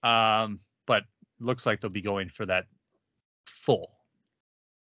 But looks like they'll be going for that full.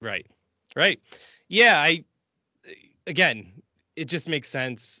 Right. Yeah. Again, it just makes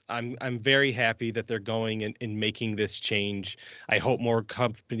sense. I'm very happy that they're going and making this change. I hope more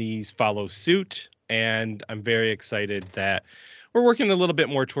companies follow suit, and I'm very excited that we're working a little bit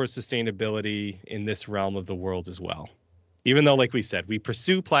more towards sustainability in this realm of the world as well. Even though, like we said, we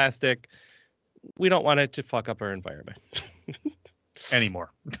pursue plastic, we don't want it to fuck up our environment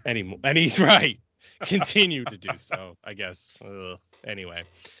anymore. Right. Continue to do so, I guess. Anyway,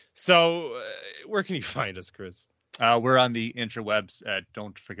 so where can you find us, Chris? We're on the interwebs at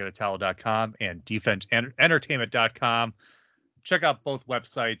don'tforgetatowel.com and defententertainment.com. Check out both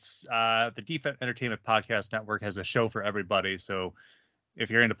websites. The Defense Entertainment Podcast Network has a show for everybody. So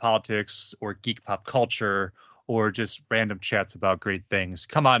if you're into politics or geek pop culture or just random chats about great things,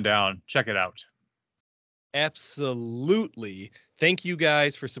 come on down. Check it out. Absolutely. Thank you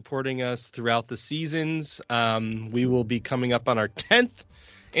guys for supporting us throughout the seasons. We will be coming up on our 10th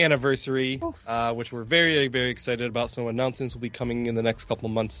anniversary, which we're very, very excited about. So announcements will be coming in the next couple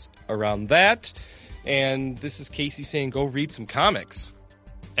of months around that. And this is Casey saying, go read some comics.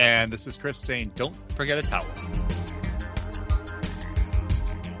 And this is Chris saying, don't forget a towel.